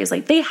factories,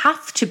 they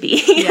have to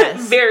be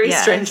very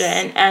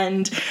stringent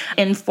and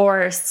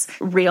enforce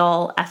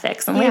real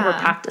ethics and labor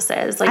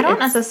practices. I don't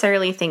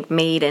necessarily think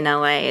made in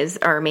LA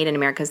or made in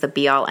America is the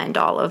be all end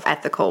all of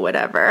ethical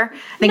whatever.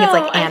 I think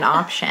it's an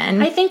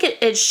option. I think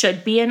it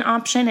should be an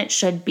option. It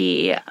should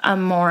be a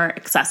more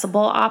accessible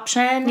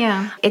option.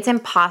 Yeah. It's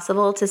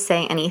impossible to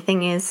say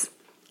anything is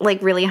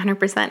really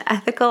 100%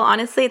 ethical,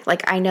 honestly.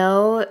 I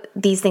know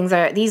these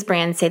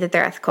brands say that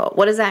they're ethical.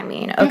 What does that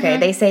mean? Okay,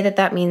 they say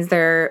that means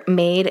they're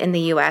made in the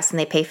US and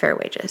they pay fair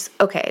wages.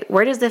 Okay,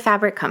 where does the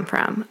fabric come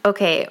from?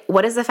 Okay,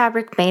 what is the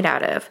fabric made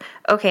out of?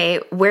 Okay,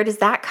 where does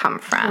that come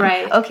from?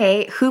 Right.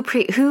 Okay,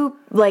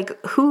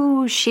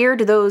 who sheared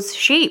those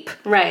sheep?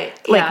 Right.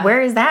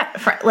 Where is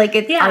that from?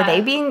 Are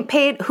they being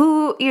paid?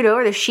 Who,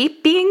 are the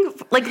sheep being,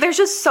 there's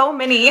just so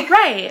many.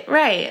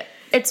 Right.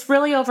 It's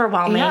really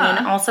overwhelming. Yeah.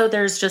 And also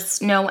there's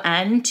just no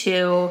end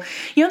to,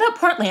 that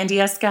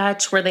Portlandia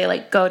sketch where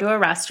they go to a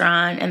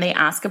restaurant and they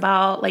ask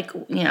about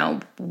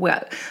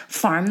what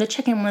farm the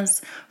chicken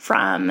was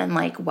from and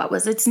what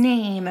was its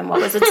name and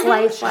what was its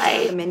life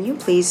like. The menu,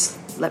 please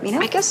let me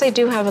know. I guess I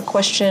do have a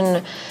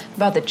question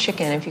about the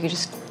chicken, if you could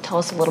just tell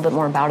us a little bit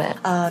more about it.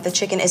 The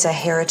chicken is a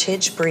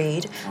heritage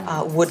breed,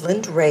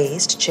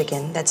 woodland-raised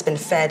chicken that's been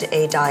fed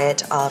a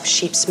diet of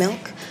sheep's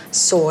milk,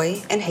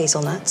 soy, and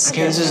hazelnuts.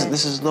 Okay,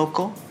 this is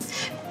local?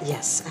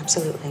 Yes,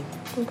 absolutely.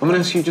 I'm going to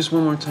ask you just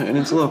one more time, and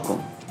it's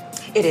local.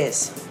 It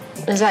is.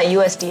 Is that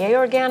USDA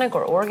organic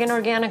or Oregon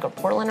organic or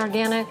Portland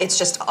organic? It's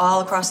just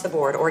all across the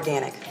board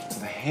organic.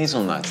 The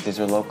hazelnuts, these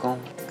are local?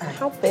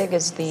 How big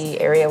is the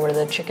area where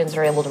the chickens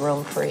are able to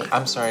roam free?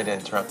 I'm sorry to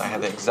interrupt. I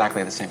had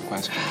exactly the same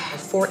question.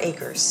 4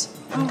 acres.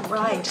 All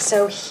right.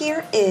 So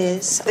here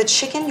is the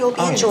chicken you'll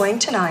be enjoying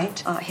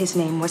tonight. His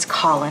name was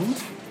Colin.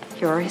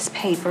 Here are his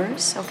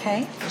papers,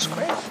 okay? That's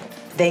great.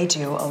 They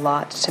do a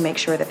lot to make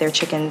sure that their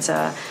chickens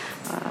are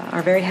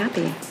very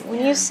happy.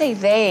 When you say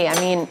they, I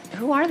mean,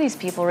 who are these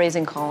people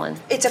raising Colin?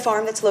 It's a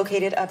farm that's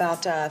located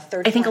about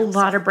 30 I think miles. a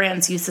lot of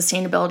brands use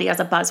sustainability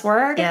as a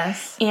buzzword.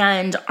 Yes.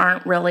 And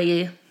aren't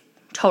really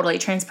totally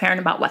transparent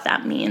about what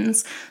that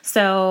means.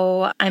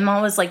 So I'm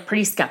always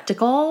pretty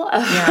skeptical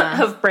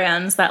of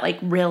brands that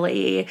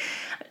really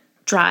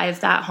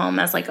drive that home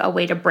as a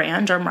way to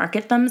brand or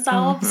market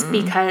themselves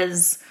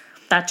because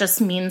that just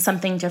means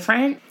something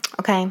different.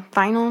 Okay,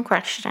 final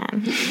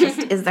question.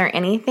 Is there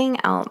anything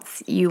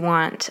else you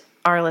want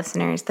our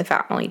listeners, the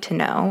family, to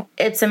know?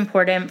 It's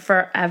important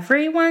for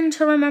everyone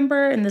to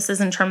remember, and this is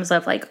in terms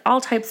of like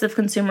all types of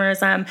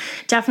consumerism,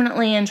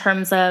 definitely in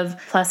terms of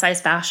plus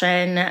size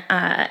fashion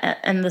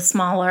and the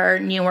smaller,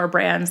 newer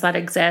brands that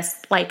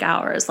exist like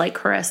ours, like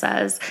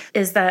Carissa's,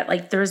 is that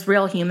like there's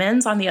real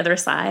humans on the other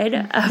side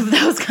of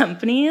those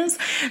companies.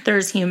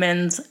 There's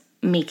humans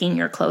making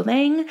your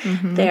clothing.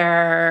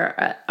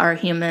 There are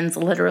humans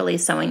literally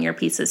sewing your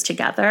pieces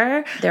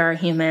together. There are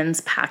humans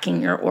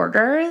packing your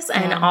orders,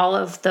 and all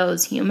of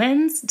those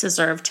humans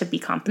deserve to be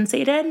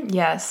compensated.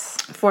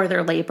 Yes. For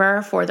their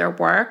labor, for their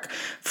work,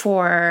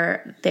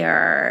 for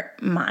their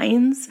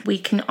minds. We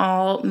can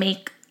all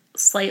make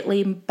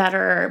slightly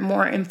better,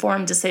 more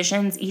informed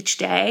decisions each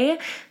day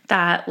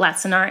that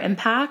lessen our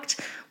impact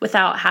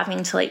without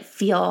having to like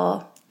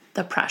feel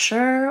the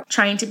pressure.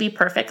 Trying to be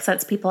perfect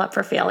sets people up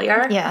for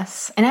failure.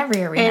 Yes. In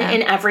every arena.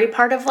 In every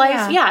part of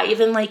life. Yeah.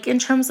 Even like in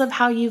terms of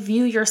how you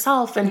view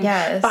yourself and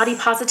body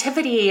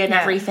positivity and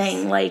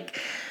everything. Like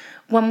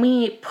when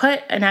we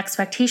put an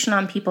expectation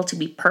on people to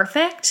be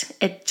perfect,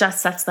 it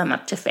just sets them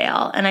up to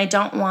fail. And I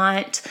don't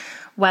want,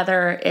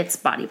 whether it's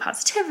body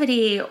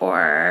positivity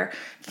or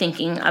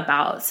thinking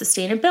about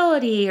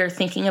sustainability or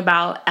thinking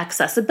about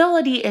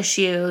accessibility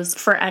issues,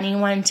 for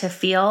anyone to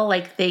feel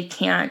like they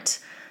can't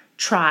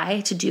try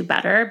to do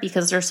better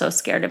because they're so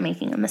scared of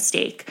making a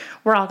mistake.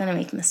 We're all going to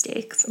make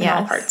mistakes in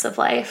all parts of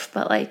life,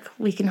 but like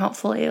we can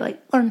hopefully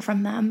like learn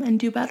from them and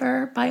do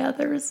better by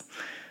others.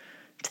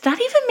 Did that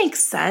even make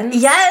sense?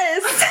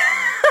 Yes.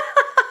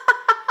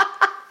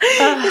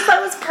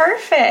 That was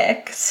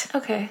perfect.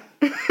 Okay.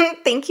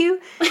 Thank you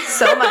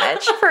so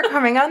much for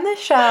coming on the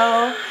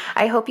show.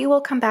 I hope you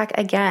will come back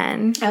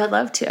again. I would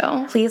love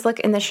to. Please look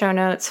in the show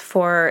notes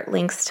for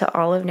links to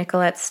all of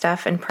Nicolette's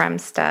stuff and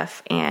Prem's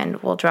stuff, and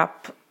we'll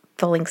drop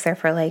the links there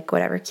for like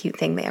whatever cute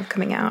thing they have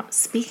coming out.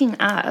 Speaking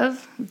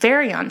of,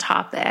 very on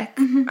topic,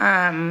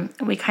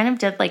 we kind of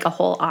did like a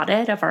whole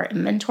audit of our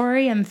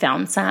inventory and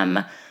found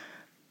some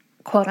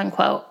quote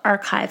unquote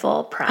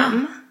archival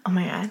Prem. Oh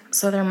my God.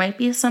 So there might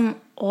be some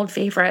old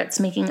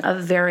favorites making a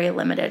very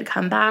limited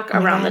comeback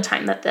around the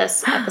time that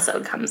this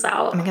episode comes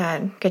out. Oh my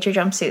God. Get your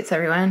jumpsuits,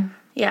 everyone.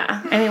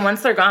 Yeah. I mean,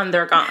 once they're gone,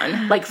 they're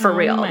gone. Like for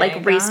real.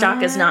 Like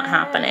restock is not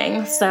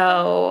happening.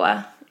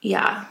 So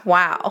yeah.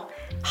 Wow.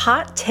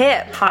 Hot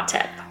tip. Hot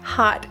tip.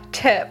 Hot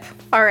tip.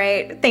 All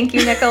right. Thank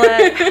you,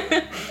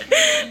 Nicolette.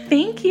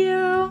 Thank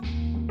you.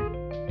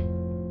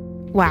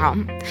 Wow.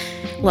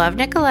 Love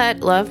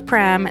Nicolette. Love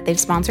Prem. They've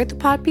sponsored the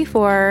pod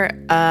before.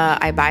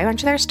 I buy a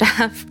bunch of their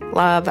stuff.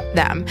 Love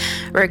them.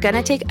 We're going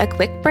to take a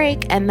quick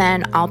break, and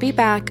then I'll be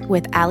back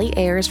with Allie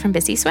Ayers from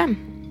Busy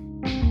Swim.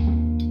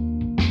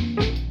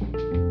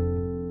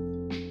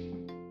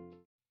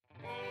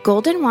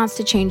 Golden wants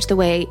to change the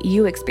way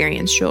you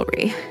experience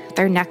jewelry.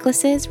 Their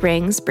necklaces,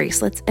 rings,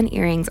 bracelets, and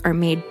earrings are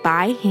made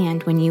by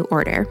hand when you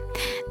order.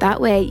 That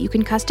way, you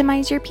can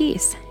customize your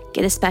piece.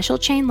 Get a special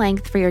chain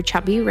length for your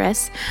chubby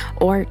wrists,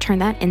 or turn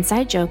that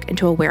inside joke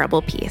into a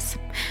wearable piece.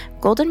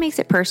 Golden makes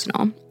it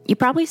personal. You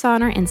probably saw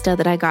on our Insta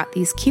that I got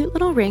these cute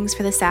little rings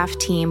for the SAF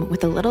team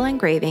with a little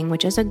engraving,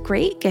 which is a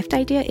great gift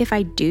idea if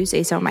I do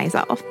say so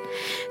myself.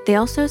 They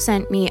also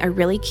sent me a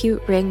really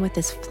cute ring with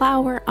this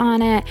flower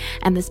on it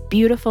and this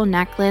beautiful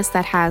necklace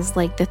that has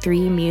like the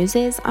 3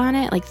 muses on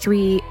it, like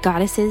 3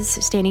 goddesses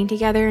standing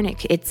together, and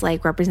it's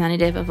like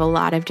representative of a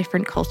lot of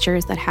different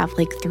cultures that have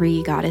like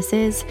 3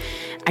 goddesses.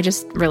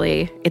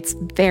 It's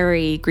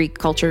very Greek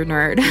culture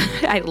nerd.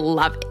 I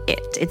love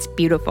it. It's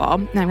beautiful.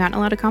 And I've gotten a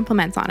lot of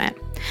compliments on it.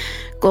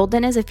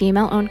 Golden is a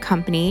female-owned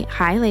company,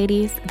 Hi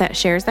Ladies, that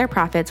shares their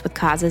profits with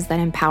causes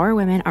that empower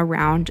women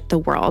around the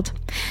world.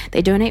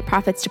 They donate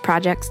profits to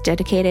projects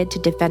dedicated to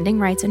defending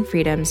rights and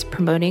freedoms,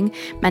 promoting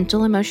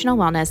mental emotional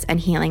wellness,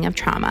 and healing of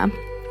trauma.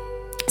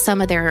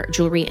 Some of their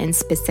jewelry in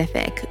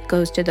specific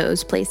goes to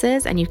those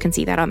places, and you can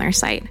see that on their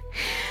site.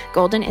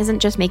 Golden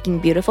isn't just making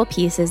beautiful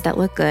pieces that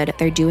look good,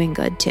 they're doing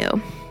good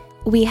too.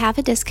 We have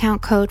a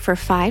discount code for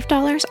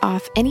 $5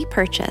 off any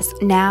purchase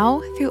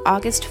now through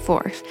August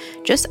 4th.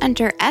 Just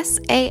enter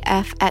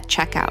SAF at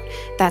checkout.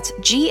 That's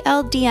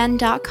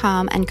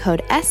GLDN.com and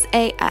code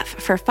SAF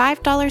for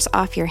 $5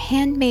 off your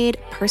handmade,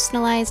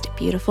 personalized,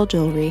 beautiful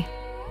jewelry.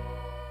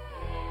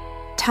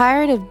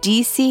 Tired of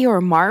DC or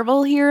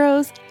Marvel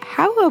heroes?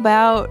 How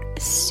about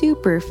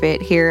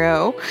Superfit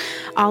Hero?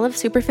 All of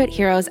Superfit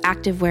Hero's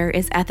activewear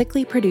is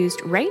ethically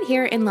produced right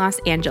here in Los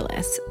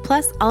Angeles.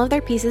 Plus, all of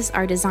their pieces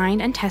are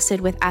designed and tested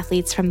with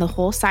athletes from the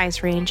whole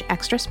size range,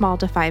 extra small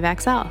to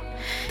 5XL.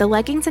 The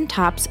leggings and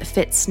tops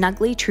fit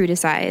snugly true to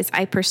size.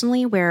 I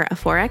personally wear a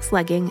 4X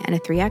legging and a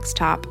 3X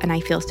top, and I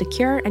feel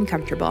secure and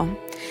comfortable.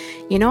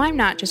 You know, I'm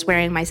not just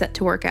wearing my set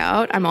to work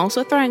out. I'm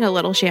also throwing a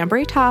little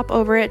chambray top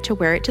over it to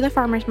wear it to the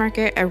farmer's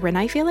market or when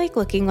I feel like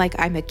looking like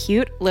I'm a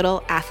cute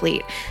little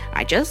athlete.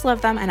 I just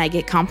love them and I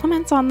get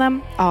compliments on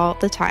them all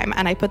the time.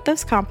 And I put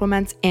those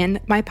compliments in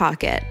my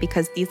pocket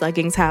because these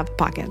leggings have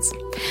pockets.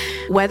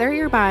 Whether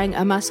you're buying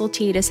a muscle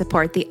tee to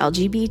support the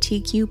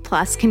LGBTQ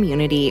plus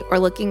community or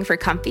looking for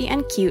comfy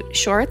and cute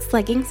shorts,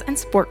 leggings, and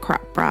sport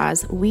crop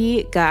bras,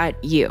 we got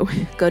you.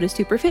 Go to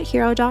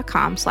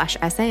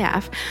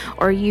superfithero.com/SAF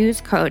or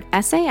use code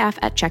SAF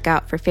at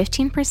checkout for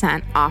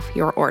 15% off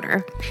your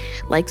order.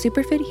 Like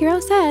Superfit Hero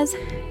says,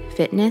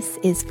 fitness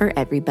is for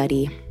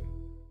everybody.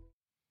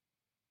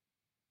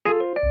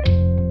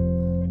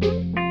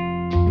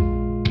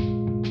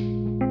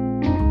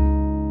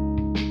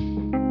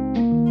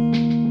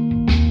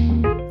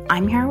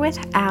 I'm here with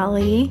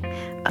Allie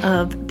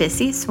of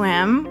Bissy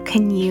Swim.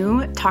 Can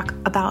you talk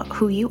about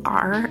who you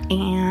are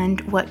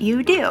and what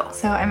you do?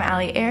 So I'm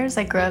Allie Ayers.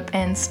 I grew up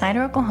in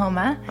Snyder,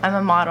 Oklahoma. I'm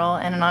a model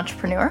and an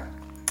entrepreneur.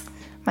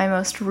 My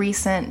most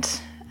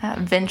recent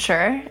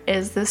venture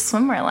is this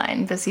swimwear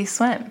line, Bissy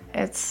Swim.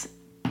 It's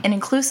an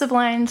inclusive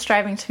line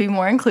striving to be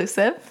more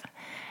inclusive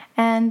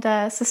and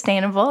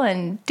sustainable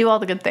and do all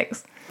the good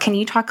things. Can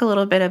you talk a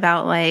little bit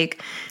about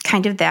like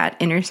kind of that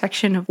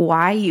intersection of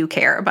why you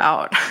care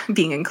about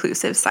being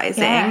inclusive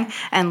sizing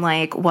and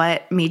like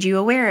what made you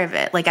aware of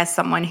it? Like as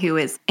someone who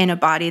is in a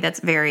body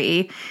that's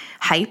very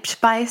hyped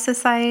by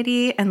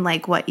society and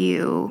like why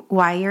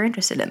you're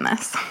interested in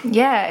this.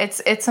 Yeah,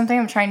 it's something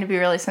I'm trying to be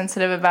really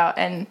sensitive about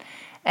and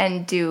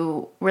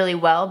do really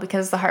well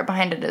because the heart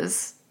behind it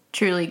is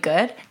truly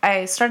good.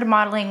 I started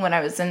modeling when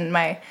I was in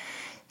my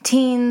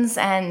teens,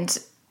 and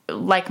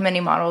like many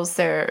models,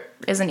 there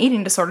is an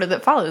eating disorder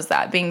that follows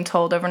that, being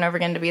told over and over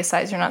again to be a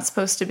size you're not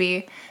supposed to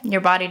be, your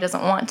body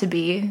doesn't want to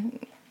be,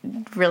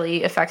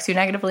 really affects you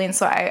negatively. And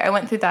so I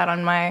went through that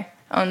on my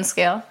own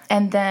scale,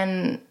 and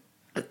then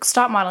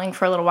stopped modeling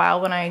for a little while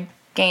when I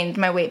gained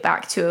my weight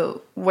back to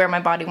where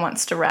my body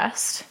wants to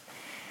rest,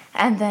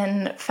 and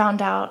then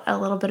found out a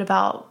little bit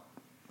about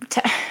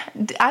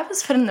I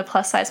was put in the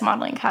plus size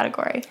modeling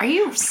category. Are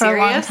you serious? For a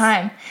long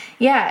time.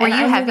 Yeah. Were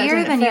you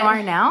heavier than you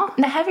are now?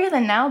 Not heavier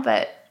than now,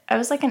 but I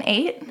was like an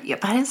 8. Yeah,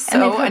 that is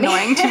so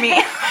annoying to me.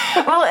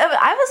 Well,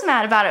 I was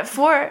mad about it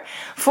for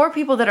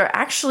people that are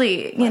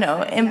actually,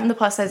 in the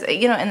plus size,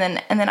 and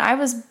then I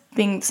was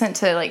being sent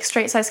to like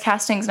straight size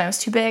castings and I was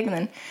too big, and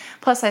then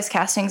plus size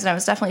castings and I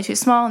was definitely too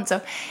small. And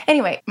so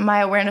anyway, my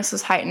awareness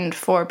was heightened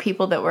for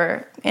people that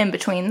were in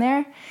between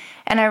there.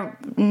 And I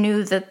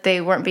knew that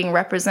they weren't being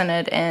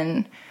represented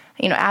in,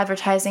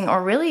 advertising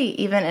or really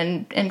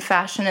even in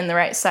fashion in the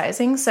right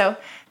sizing. So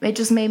it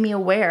just made me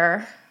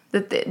aware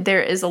that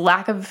there is a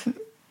lack of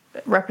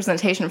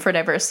representation for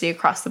diversity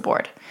across the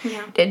board.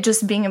 Yeah. It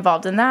just being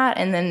involved in that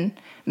and then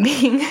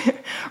being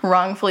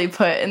wrongfully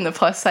put in the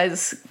plus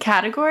size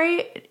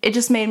category, it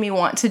just made me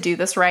want to do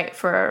this right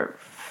for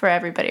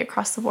everybody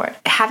across the board.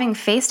 Having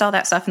faced all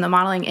that stuff in the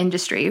modeling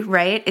industry,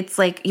 right? It's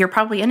like you're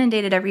probably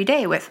inundated every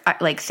day with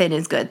like thin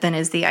is good, thin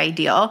is the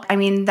ideal. I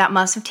mean, that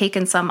must have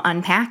taken some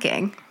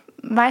unpacking.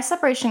 My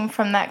separation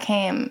from that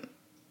came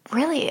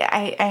really,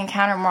 I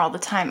encounter more all the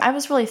time. I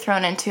was really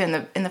thrown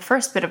into in the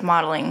first bit of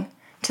modeling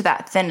to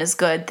that thin is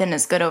good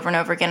over and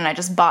over again, and I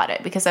just bought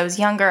it because I was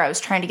younger. I was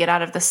trying to get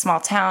out of this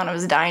small town. I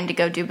was dying to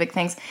go do big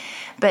things.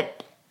 But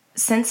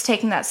since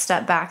taking that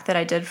step back that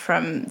I did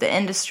from the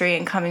industry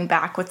and coming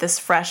back with this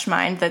fresh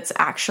mind that's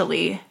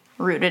actually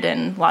rooted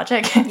in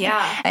logic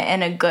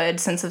and a good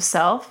sense of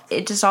self,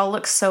 it just all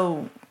looks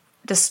so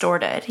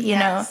distorted, you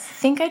know? I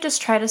think I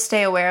just try to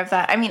stay aware of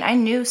that. I mean, I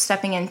knew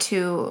stepping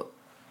into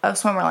a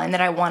swimwear line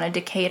that I wanted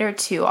to cater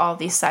to all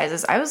these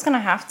sizes. I was going to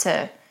have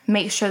to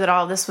make sure that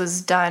all this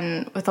was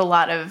done with a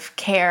lot of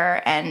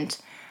care and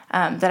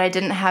that I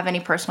didn't have any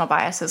personal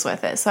biases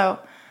with it. So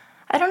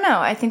I don't know.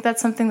 I think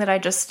that's something that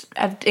I've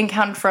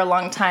encountered for a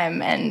long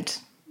time and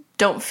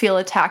don't feel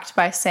attacked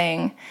by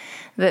saying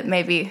that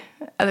maybe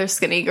other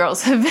skinny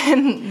girls have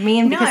been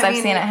mean because I've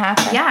seen it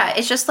happen. Yeah,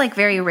 it's just like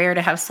very rare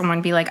to have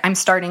someone be like, I'm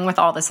starting with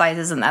all the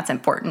sizes and that's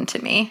important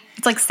to me.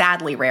 It's like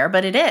sadly rare,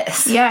 but it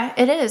is. Yeah,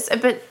 it is.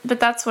 But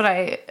that's what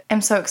I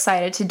am so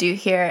excited to do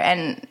here,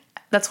 and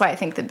that's why I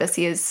think that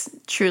Bissy is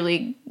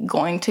truly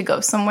going to go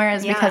somewhere,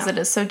 is because it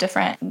is so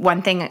different.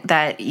 One thing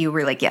that you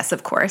were like, yes,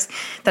 of course,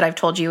 that I've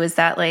told you is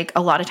that like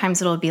a lot of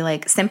times it'll be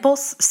like simple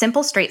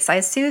straight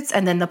size suits,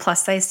 and then the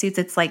plus size suits,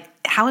 it's like,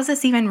 how is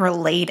this even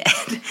related?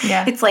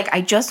 Yeah. It's like,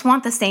 I just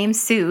want the same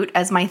suit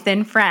as my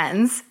thin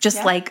friends,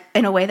 just like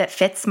in a way that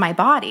fits my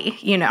body,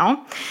 you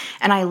know?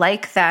 And I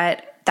like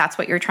that that's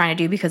what you're trying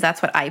to do because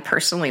that's what I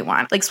personally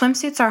want. Like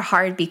swimsuits are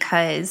hard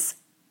because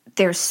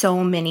there's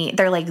so many,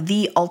 they're like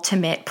the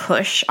ultimate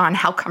push on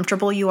how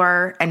comfortable you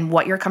are and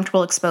what you're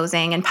comfortable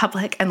exposing in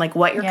public and like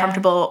what you're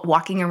comfortable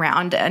walking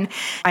around in.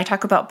 I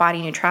talk about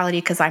body neutrality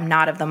because I'm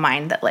not of the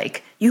mind that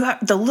like you have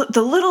the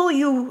little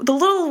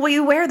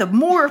you wear, the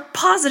more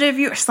positive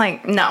you. It's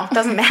like, no, it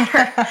doesn't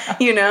matter,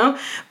 you know.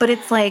 But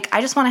it's like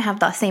I just want to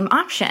have the same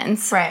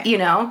options, right? You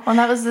know. Well,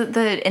 that was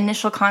the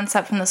initial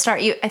concept from the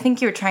start. I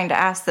think you were trying to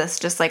ask this,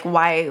 just like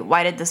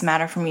why did this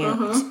matter from you?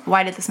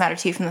 Why did this matter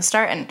to you from the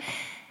start? And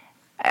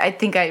I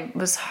think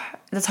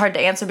that's hard to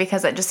answer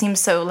because it just seems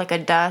so like a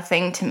duh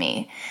thing to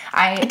me.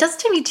 It does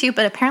to me too,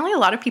 but apparently a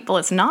lot of people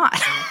it's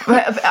not.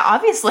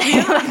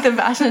 Obviously, like the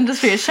fashion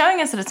industry is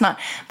showing us that it's not.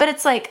 But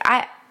it's like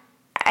at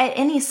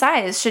any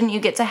size, shouldn't you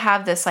get to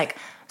have this like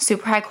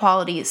super high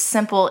quality,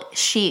 simple,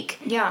 chic,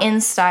 in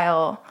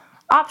style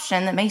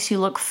option that makes you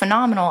look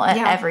phenomenal at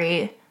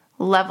every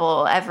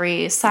level,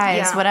 every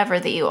size, whatever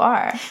that you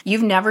are.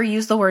 You've never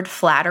used the word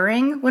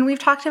flattering when we've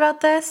talked about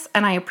this,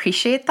 and I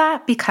appreciate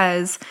that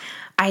because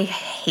I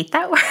hate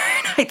that word.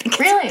 I think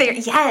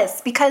it's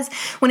yes, because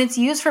when it's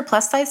used for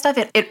plus size stuff,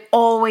 it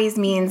always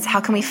means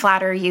how can we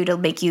flatter you to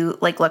make you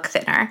like look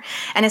thinner.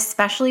 And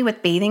especially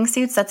with bathing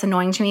suits, that's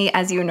annoying to me,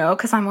 as you know,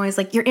 because I'm always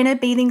like, you're in a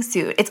bathing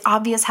suit. It's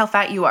obvious how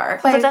fat you are.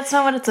 But that's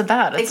not what it's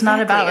about. It's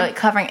not about like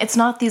covering. It's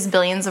not these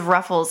billions of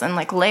ruffles and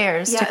like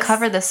layers to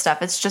cover this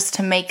stuff. It's just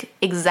to make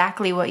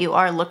exactly what you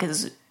are look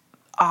as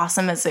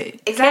awesome as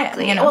it can,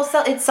 you know?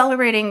 Well, it's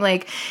celebrating,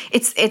 like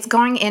it's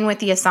going in with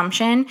the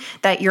assumption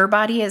that your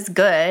body is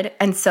good,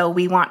 and so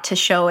we want to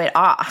show it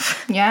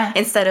off. Yeah.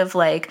 Instead of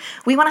like,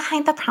 we want to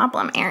hide the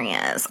problem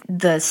areas.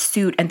 The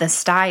suit and the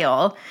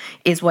style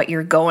is what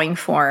you're going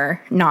for,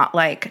 not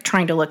like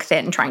trying to look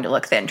thin.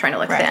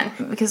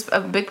 Because a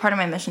big part of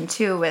my mission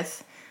too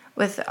with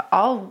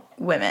all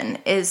women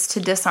is to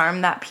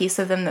disarm that piece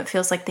of them that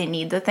feels like they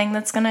need the thing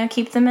that's going to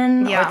keep them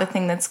in or the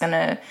thing that's going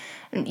to,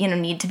 you know,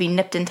 need to be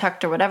nipped and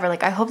tucked or whatever.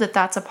 Like, I hope that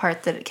that's a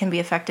part that can be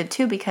affected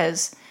too,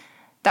 because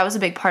that was a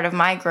big part of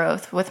my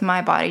growth with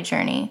my body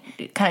journey,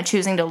 kind of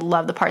choosing to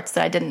love the parts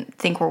that I didn't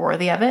think were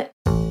worthy of it.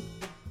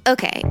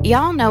 Okay,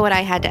 y'all know what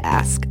I had to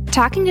ask.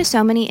 Talking to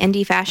so many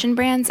indie fashion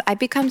brands, I've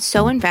become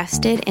so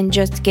invested in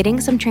just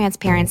getting some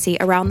transparency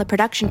around the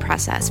production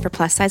process for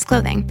plus-size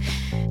clothing.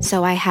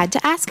 So I had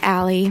to ask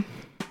Allie.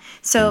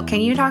 So can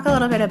you talk a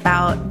little bit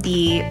about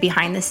the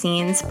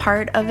behind-the-scenes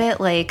part of it?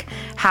 Like,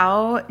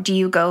 how do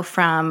you go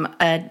from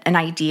an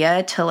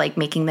idea to, like,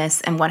 making this,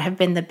 and what have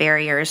been the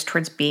barriers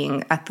towards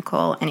being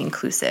ethical and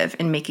inclusive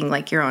and making,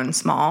 like, your own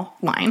small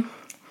line?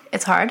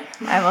 It's hard.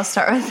 I will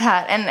start with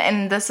that.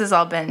 And this has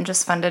all been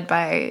just funded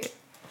by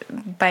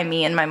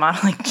me and my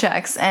modeling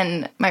checks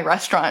and my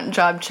restaurant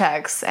job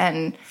checks.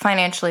 And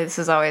financially, this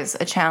is always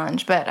a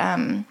challenge. But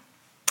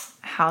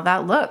how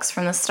that looks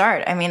from the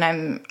start. I mean,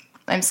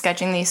 I'm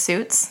sketching these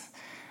suits.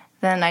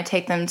 Then I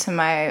take them to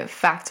my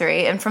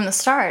factory. And from the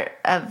start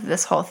of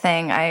this whole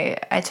thing,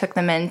 I took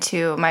them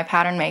into my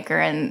pattern maker.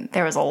 And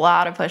there was a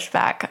lot of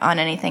pushback on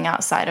anything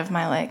outside of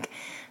my, like,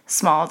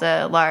 small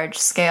to large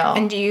scale.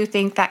 And do you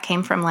think that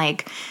came from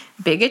like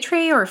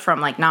bigotry or from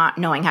like not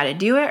knowing how to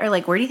do it, or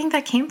like where do you think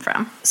that came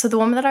from? So the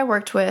woman that I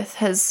worked with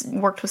has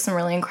worked with some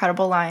really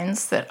incredible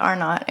lines that are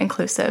not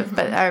inclusive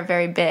but are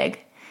very big,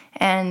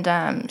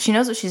 and she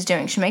knows what she's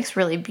doing. She makes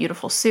really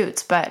beautiful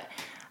suits, but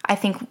I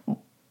think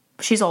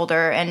she's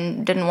older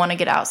and didn't want to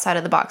get outside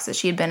of the box that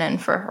she had been in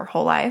for her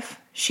whole life.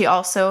 She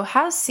also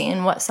has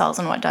seen what sells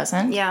and what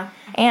doesn't. Yeah.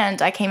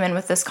 And I came in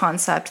with this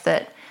concept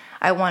that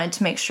I wanted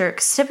to make sure,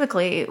 because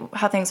typically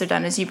how things are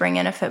done is you bring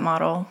in a fit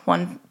model,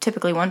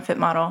 typically one fit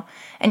model,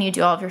 and you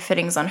do all of your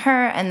fittings on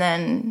her, and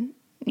then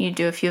you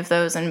do a few of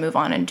those and move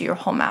on and do your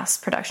whole mass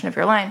production of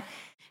your line.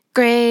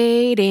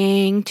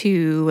 Grading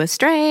to a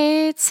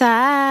straight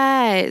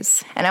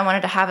size. And I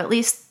wanted to have at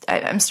least,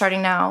 I'm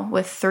starting now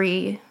with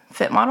 3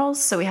 fit models,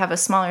 so we have a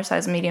smaller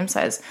size, medium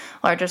size,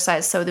 larger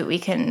size, so that we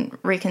can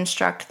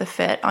reconstruct the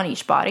fit on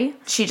each body.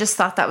 She just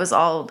thought that was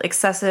all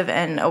excessive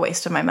and a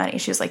waste of my money.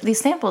 She was like,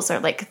 these samples are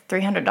like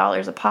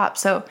 $300 a pop.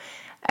 So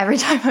every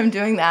time I'm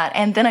doing that,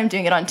 and then I'm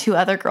doing it on 2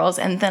 other girls,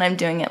 and then I'm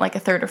doing it like a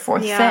 3rd or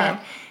 4th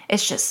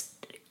fit,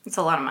 it's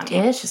a lot of money.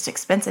 It's just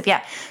expensive,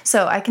 yeah.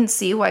 So I can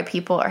see why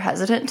people are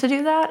hesitant to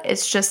do that.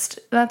 It's just,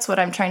 that's what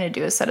I'm trying to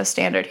do, is set a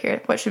standard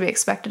here. What should be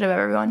expected of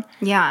everyone?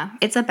 Yeah,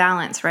 it's a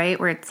balance, right?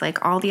 Where it's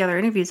like all the other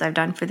interviews I've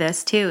done for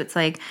this too. It's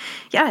like,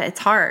 yeah, it's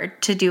hard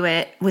to do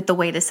it with the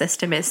way the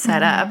system is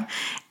set up.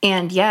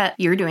 And yet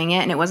you're doing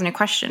it and it wasn't a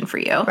question for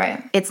you.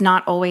 Right. It's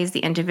not always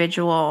the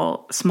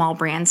individual small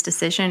brand's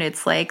decision.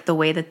 It's like the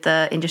way that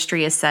the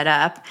industry is set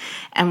up.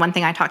 And one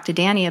thing I talked to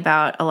Danny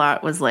about a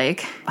lot was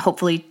like,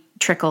 hopefully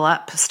trickle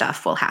up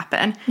stuff will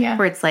happen. Yeah.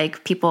 Where it's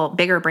like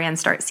bigger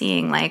brands start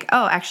seeing like,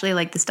 oh, actually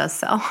like this does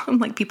sell.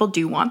 Like people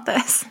do want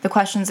this. The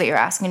questions that you're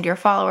asking to your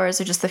followers,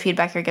 or just the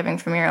feedback you're giving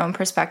from your own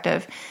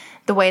perspective,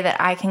 the way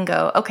that I can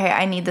go, okay,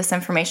 I need this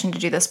information to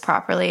do this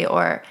properly,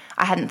 or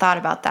I hadn't thought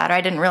about that, or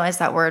I didn't realize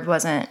that word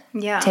wasn't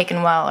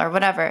taken well, or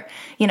whatever.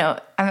 You know,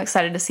 I'm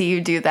excited to see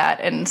you do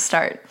that and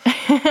start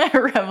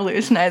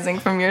revolutionizing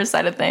from your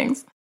side of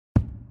things.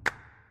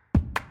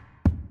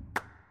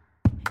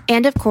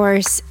 And of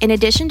course, in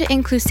addition to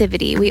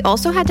inclusivity, we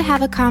also had to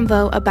have a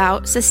convo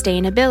about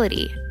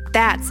sustainability.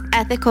 That's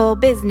ethical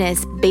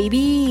business,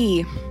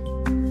 baby.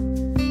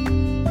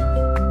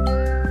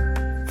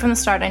 From the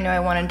start, I knew I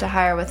wanted to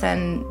hire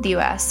within the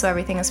US, so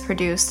everything is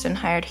produced and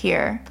hired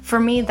here. For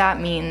me, that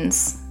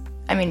means,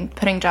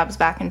 putting jobs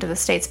back into the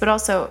States, but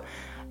also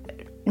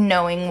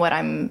knowing what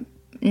I'm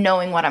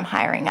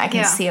hiring. I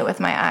can see it with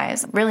my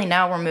eyes. Really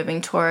now we're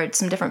moving towards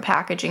some different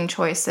packaging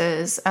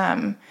choices,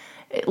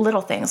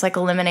 little things like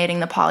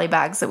eliminating the poly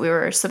bags that we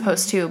were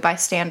supposed to, by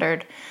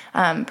standard,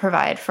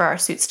 provide for our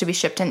suits to be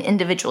shipped in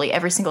individually.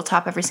 Every single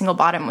top, every single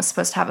bottom was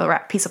supposed to have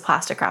a piece of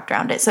plastic wrapped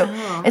around it. So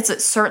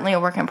it's certainly a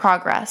work in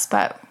progress,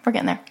 but we're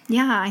getting there.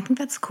 Yeah, I think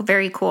that's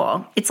very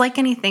cool. It's like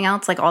anything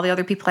else, like all the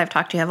other people I've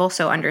talked to have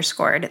also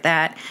underscored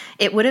that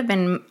it would have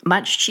been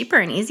much cheaper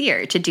and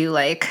easier to do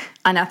like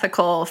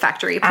unethical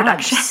factory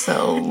production.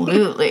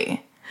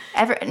 Absolutely.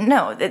 It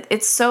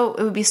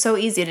would be so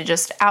easy to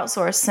just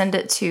outsource, send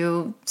it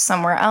to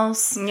somewhere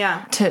else,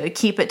 to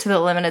keep it to the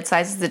limited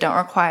sizes that don't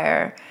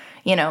require,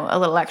 a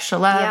little extra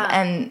love,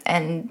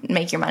 and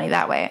make your money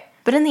that way.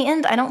 But in the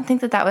end, I don't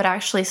think that would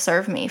actually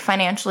serve me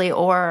financially,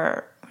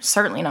 or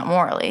certainly not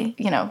morally.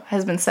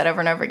 Has been said over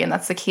and over again.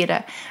 That's the key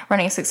to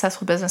running a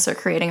successful business or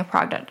creating a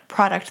product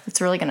that's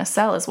really going to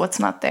sell, is what's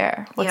not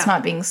there, what's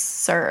not being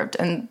served,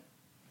 and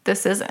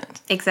this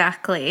isn't.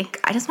 Exactly.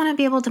 I just want to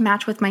be able to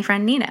match with my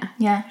friend Nina.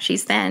 Yeah.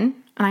 She's thin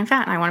and I'm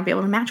fat and I want to be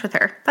able to match with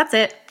her. That's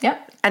it.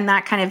 Yep. And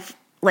that kind of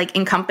like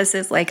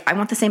encompasses like I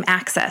want the same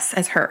access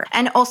as her.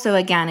 And also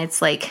again, it's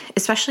like,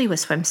 especially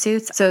with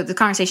swimsuits. So the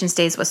conversation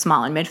stays with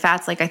small and mid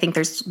fats. Like I think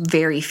there's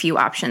very few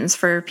options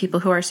for people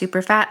who are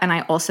super fat. And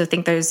I also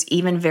think there's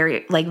even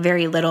very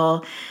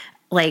little,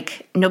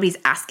 like nobody's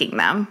asking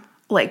them.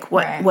 Like,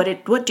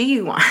 what do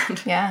you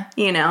want? Yeah.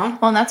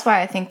 Well, and that's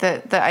why I think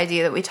that the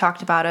idea that we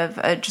talked about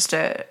of just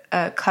a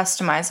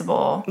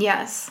customizable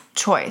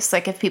choice.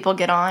 Like, if people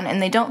get on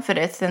and they don't fit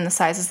within the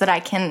sizes that I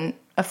can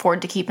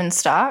afford to keep in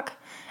stock,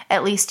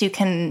 at least you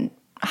can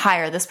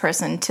hire this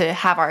person to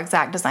have our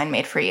exact design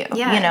made for you,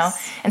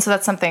 And so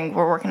that's something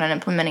we're working on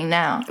implementing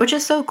now. Which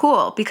is so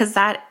cool because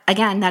that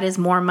is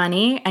more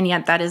money. And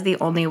yet that is the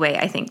only way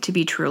I think to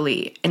be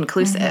truly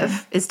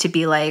inclusive is to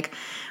be like,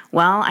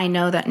 well, I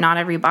know that not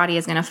every body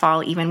is going to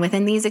fall even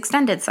within these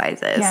extended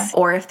sizes. Yeah.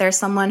 Or if there's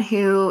someone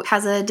who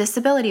has a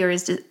disability or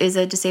is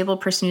a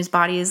disabled person whose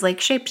body is like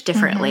shaped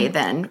differently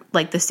than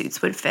like the suits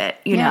would fit,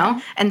 you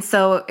know? And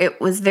so it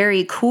was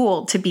very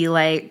cool to be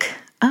like,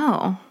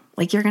 oh,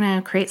 like you're going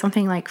to create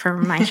something like for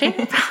my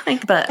shape?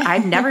 But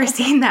I've never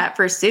seen that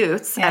for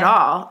suits at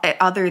all,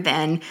 other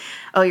than,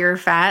 oh, you're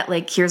fat,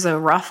 like here's a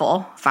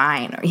ruffle,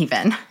 fine, or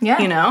even,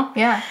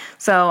 Yeah.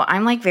 So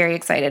I'm like very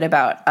excited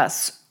about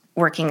us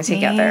working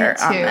together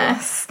on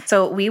this.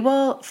 So we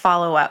will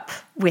follow up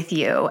with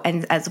you,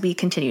 and as we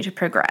continue to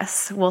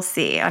progress, we'll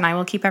see. And I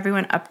will keep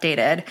everyone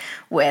updated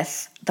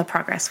with the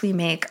progress we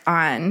make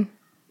on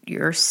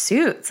your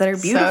suits that are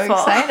beautiful.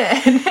 So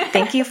excited.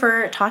 Thank you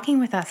for talking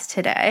with us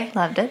today.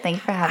 Loved it. Thank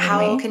you for having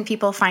me. How can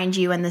people find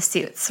you in the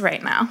suits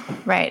right now?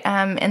 Right.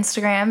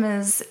 Instagram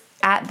is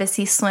at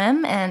Bissy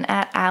Swim and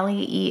at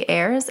Allie E.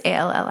 Ayers,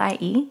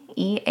 ALLIE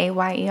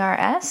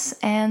EAYERS.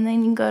 And then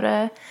you can go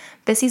to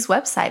Bissy's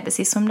website,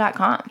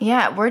 bissyswim.com.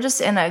 Yeah, we're just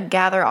in a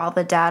gather all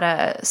the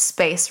data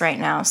space right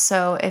now.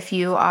 So if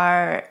you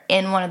are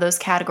in one of those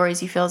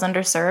categories you feel is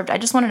underserved, I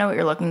just want to know what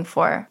you're looking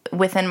for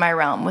within my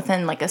realm,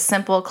 within like a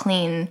simple,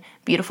 clean,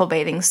 beautiful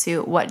bathing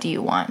suit. What do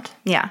you want?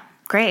 Yeah.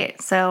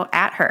 Great. So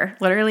at her,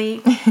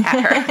 literally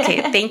at her.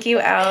 Okay. Thank you,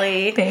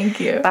 Allie. Thank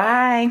you.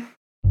 Bye.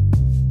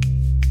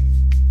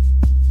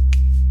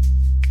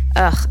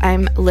 Ugh,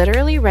 I'm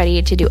literally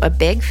ready to do a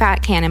big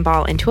fat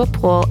cannonball into a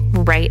pool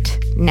right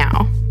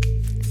now.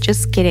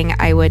 Just kidding.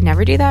 I would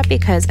never do that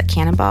because a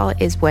cannonball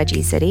is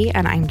wedgie city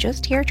and I'm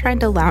just here trying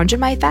to lounge in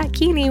my fat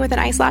bikini with an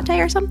iced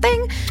latte or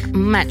something.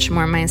 Much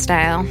more my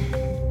style.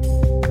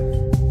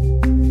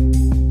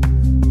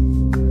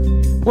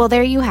 Well,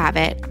 there you have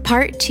it.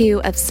 Part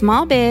 2 of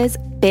Small Biz,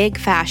 Big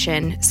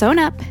Fashion, sewn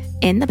up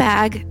in the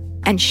bag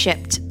and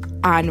shipped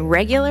on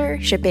regular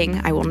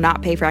shipping. I will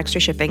not pay for extra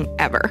shipping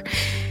ever.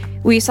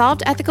 We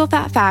solved ethical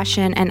fat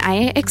fashion, and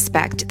I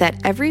expect that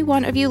every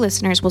one of you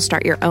listeners will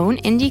start your own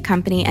indie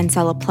company and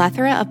sell a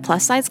plethora of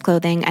plus-size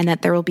clothing, and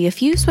that there will be a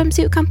few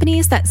swimsuit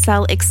companies that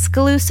sell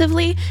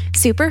exclusively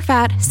super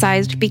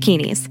fat-sized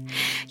bikinis.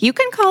 You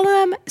can call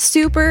them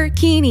super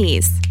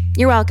kinis.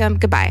 You're welcome.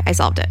 Goodbye. I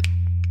solved it.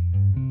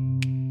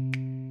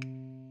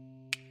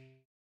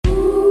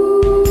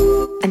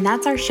 And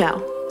that's our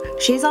show.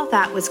 She's All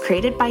Fat was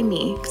created by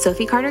me,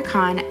 Sophie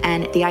Carter-Kahn,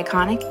 and the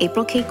iconic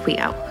April K.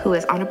 Quio, who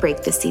is on a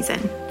break this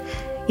season.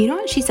 You know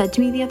what she said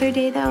to me the other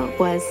day, though,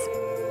 was...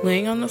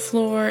 Laying on the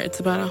floor, it's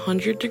about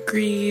 100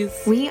 degrees.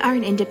 We are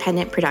an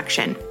independent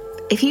production.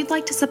 If you'd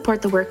like to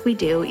support the work we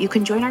do, you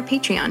can join our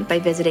Patreon by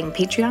visiting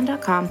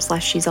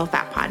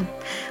patreon.com/she'sallfatpod.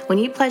 When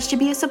you pledge to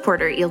be a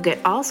supporter, you'll get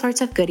all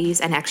sorts of goodies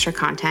and extra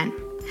content.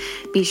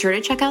 Be sure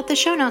to check out the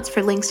show notes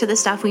for links to the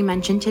stuff we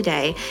mentioned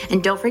today,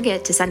 and don't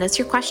forget to send us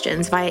your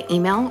questions via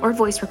email or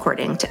voice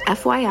recording to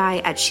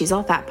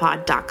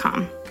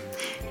fyi@shesallfatpod.com.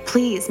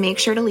 Please make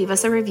sure to leave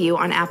us a review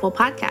on Apple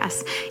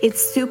Podcasts.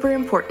 It's super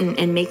important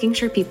in making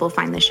sure people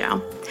find the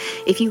show.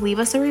 If you leave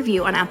us a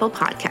review on Apple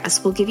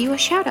Podcasts, we'll give you a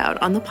shout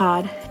out on the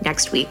pod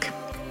next week.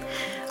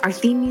 Our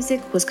theme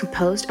music was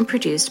composed and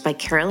produced by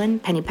Carolyn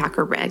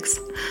Pennypacker Riggs.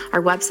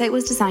 Our website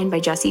was designed by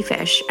Jesse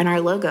Fish, and our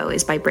logo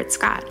is by Britt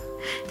Scott.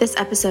 This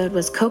episode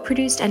was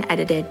co-produced and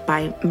edited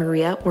by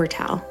Maria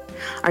Ortel.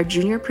 Our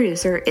junior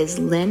producer is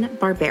Lynn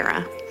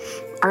Barbera.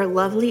 Our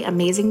lovely,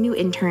 amazing new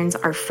interns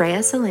are Freya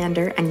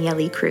Salander and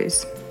Yeli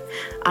Cruz.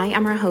 I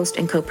am our host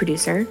and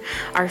co-producer.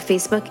 Our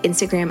Facebook,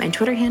 Instagram, and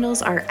Twitter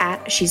handles are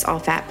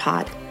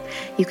 @She'sAllFatPod.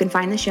 You can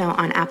find the show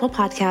on Apple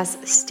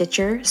Podcasts,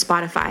 Stitcher,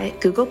 Spotify,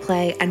 Google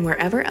Play, and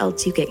wherever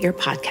else you get your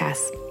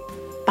podcasts.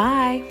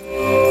 Bye!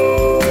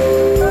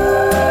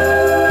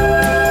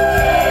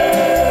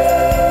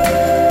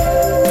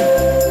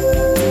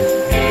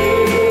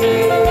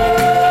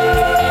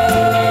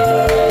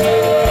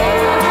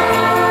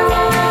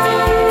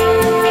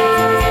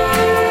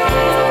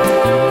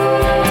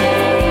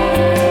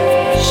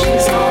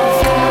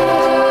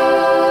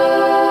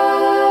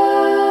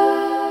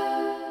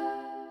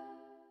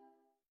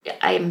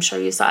 I'm sure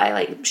you saw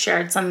I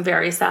shared some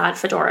very sad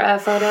fedora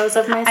photos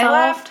of myself. I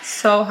laughed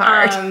so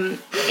hard.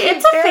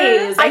 It's a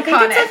phase. I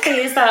think it's a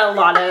phase that a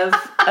lot of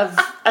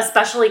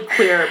especially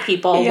queer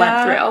people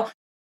went through.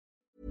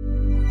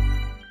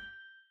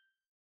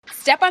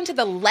 Step onto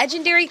the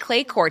legendary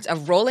clay courts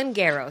of Roland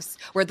Garros,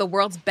 where the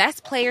world's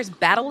best players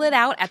battle it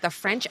out at the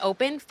French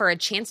Open for a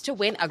chance to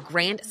win a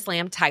Grand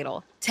Slam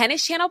title.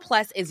 Tennis Channel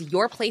Plus is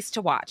your place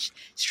to watch.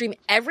 Stream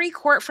every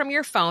court from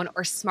your phone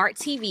or smart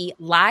TV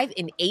live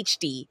in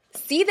HD.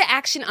 See the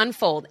action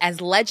unfold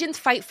as legends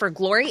fight for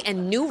glory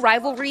and new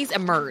rivalries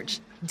emerge.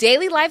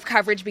 Daily live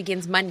coverage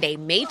begins Monday,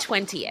 May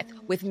 20th,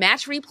 with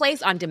match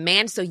replays on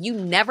demand so you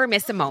never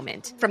miss a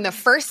moment. From the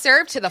first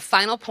serve to the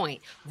final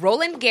point,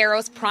 Roland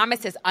Garros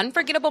promises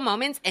unforgettable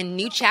moments and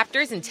new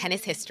chapters in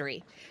tennis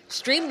history.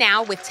 Stream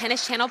now with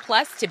Tennis Channel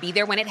Plus to be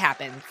there when it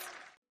happens.